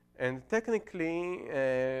 And technically,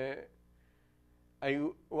 I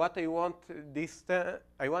want this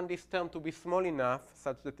term to be small enough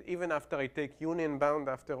such that even after I take union bound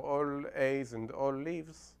after all A's and all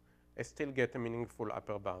leaves, I still get a meaningful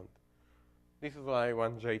upper bound. This is why I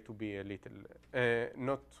want J to be a little,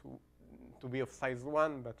 not to be of size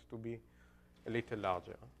 1, but to be a little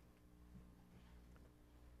larger.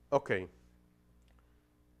 Okay.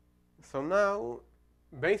 So now,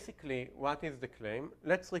 basically, what is the claim?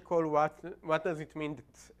 Let's recall what does it mean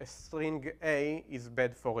that a string A is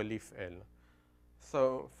bad for a leaf L.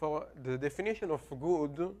 So for the definition of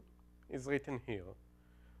good is written here.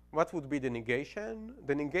 What would be the negation?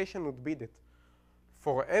 The negation would be that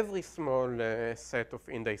for every small set of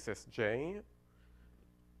indices J,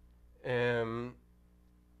 there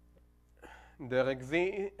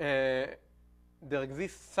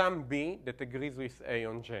exists some B that agrees with A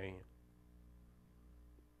on J.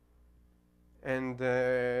 And,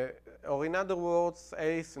 or in other words,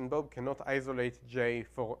 Alice and Bob cannot isolate J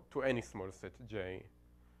to any small set J,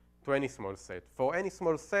 to any small set. For any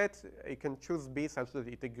small set, you can choose B such that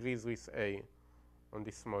it agrees with A on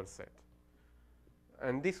this small set.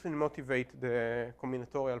 And this will motivate the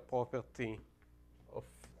combinatorial property of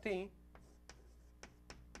T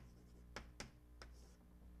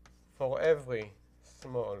for every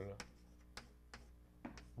small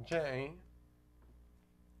J.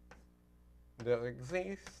 There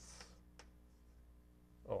exists,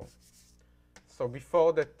 so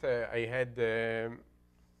before that I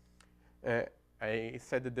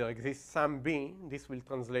said that there exists some B. This will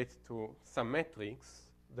translate to some matrix.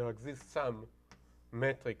 There exists some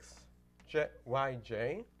matrix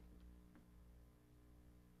Yj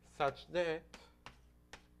such that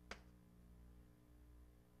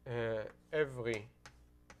every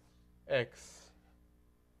x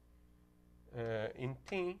in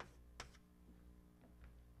T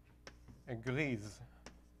agrees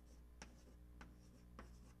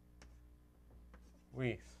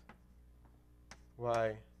with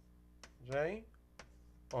Yj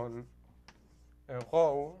on a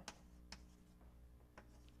row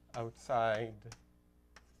outside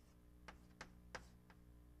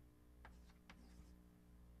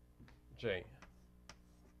J.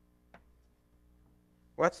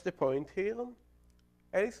 What's the point here?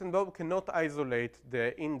 Alice and Bob cannot isolate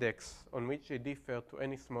the index on which they differ to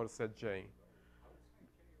any small set J.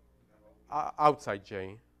 Outside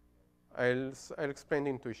J. I'll explain the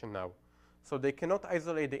intuition now. So they cannot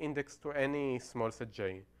isolate the index to any small set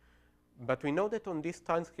J. But we know that on this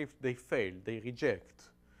transcript they fail, they reject.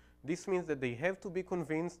 This means that they have to be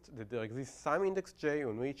convinced that there exists some index J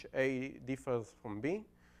on which A differs from B,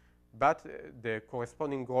 but the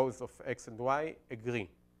corresponding rows of X and Y agree.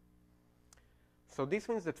 So this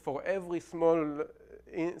means that for every small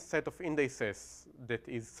set of indices that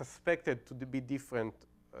is suspected to be different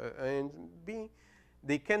and B,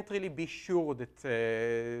 they can't really be sure that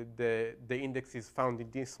the index is found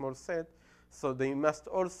in this small set. So they must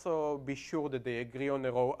also be sure that they agree on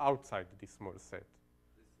a row outside this small set.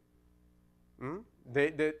 No,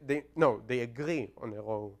 they agree on a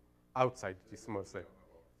row outside this small set.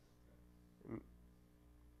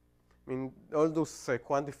 I mean, all those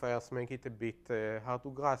quantifiers make it a bit hard to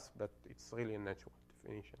grasp, but it's really a natural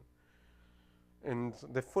definition. And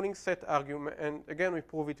the fooling set argument, and again, we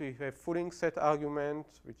prove it with a fooling set argument,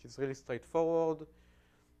 which is really straightforward.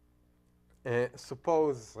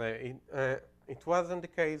 Suppose it wasn't the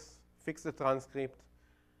case, fix the transcript.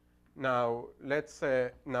 Now, let's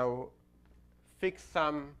now fix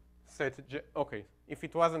some set J. Okay, if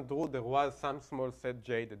it wasn't true, there was some small set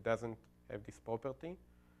J that doesn't have this property.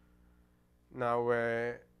 Now,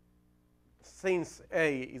 since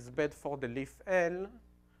A is bad for the leaf L,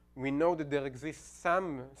 we know that there exists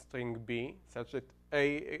some string B such that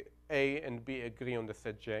A and B agree on the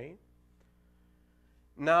set J.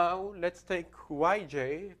 Now, let's take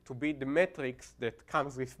Yj to be the matrix that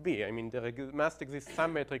comes with B. I mean, there must exist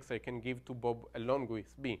some matrix I can give to Bob along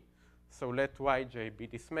with B. So let Yj be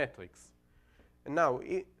this matrix. And now,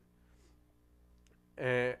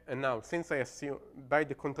 since I assume by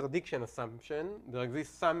the contradiction assumption, there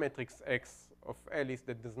exists some matrix X of Alice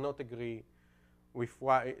that does not agree with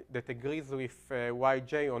Y, that agrees with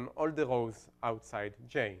Yj on all the rows outside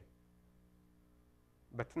J.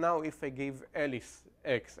 But now, if I give Alice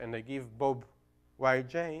X and I give Bob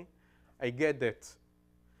Yj, I get that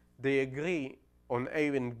they agree on A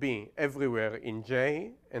and B everywhere in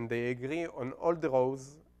J, and they agree on all the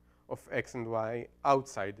rows of X and Y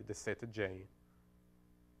outside the set J.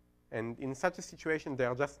 And in such a situation, they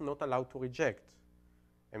are just not allowed to reject.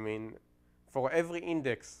 I mean, for every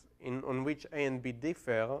index on which A and B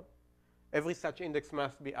differ, every such index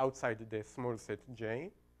must be outside the small set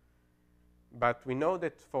J. But we know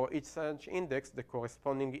that for each such index, the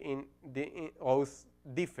corresponding rows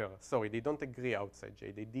differ. Sorry, they don't agree outside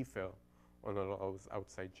J. They differ on all rows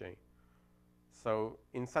outside J. So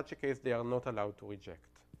in such a case, they are not allowed to reject.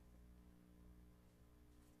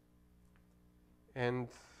 And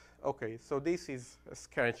okay, so this is a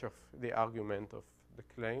sketch of the argument of the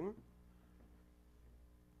claim.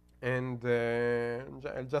 And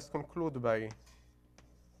I'll just conclude by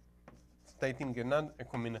stating a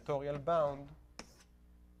combinatorial bound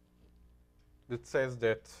that says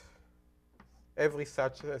that every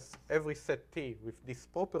set T with this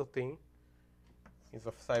property is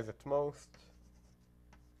of size at most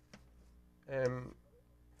m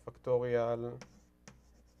factorial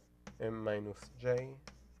m minus j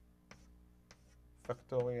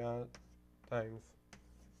factorial times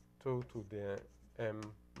 2 to the m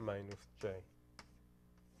minus j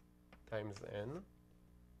times n.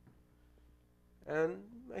 And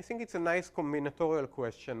I think it's a nice combinatorial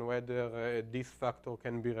question whether this factor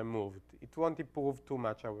can be removed. It won't improve too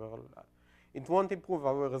much it won't improve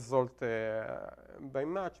our result by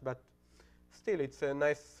much, but still it's a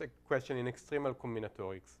nice question in extremal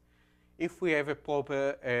combinatorics. If we have a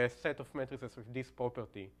proper set of matrices with this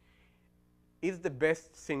property, is the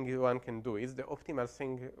best thing one can do, is the optimal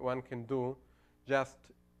thing one can do just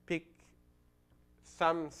pick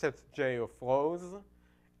some set J of rows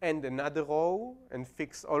and another row and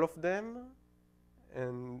fix all of them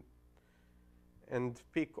and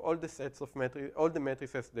pick all the sets of all the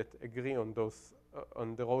matrices that agree on those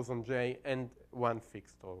on the rows on J and one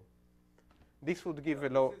fixed row. This would give a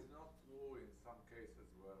low. This is not true in some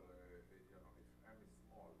cases where if m is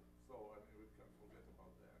small. So I mean, we can forget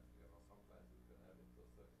about that. Sometimes you can have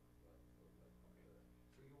intersections, right?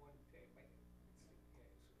 So you want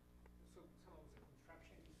so some of the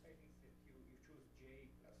construction you said is that you choose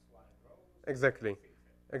J plus 1 rows. Exactly.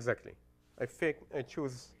 Exactly. I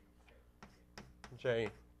choose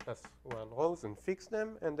J plus 1 rows and fix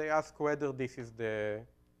them, and I ask whether this is the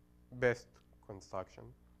best construction.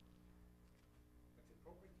 But the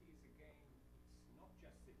property is, again, it's not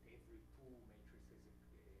just that every two matrices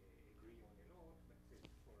agree on a lot, but that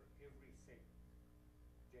for every set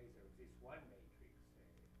J there exists one matrix.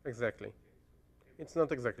 Exactly. It's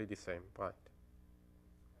not exactly the same, right?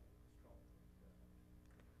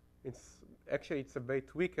 It's a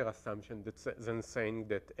bit weaker assumption than saying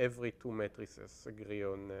that every two matrices agree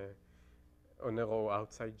on a row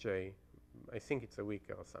outside J. I think it's a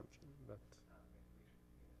weaker assumption, but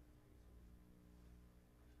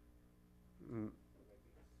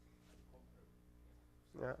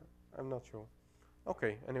yeah, I'm not sure.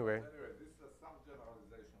 Okay, anyway. Anyway, this is some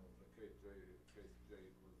generalization of the case J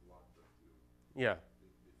equals 1 that you Yeah.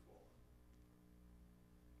 did before.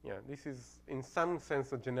 Yeah, this is in some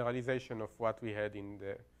sense a generalization of what we had in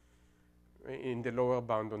the lower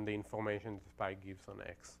bound on the information that pi gives on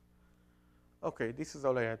X. Okay, this is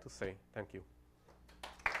all I had to say. Thank you.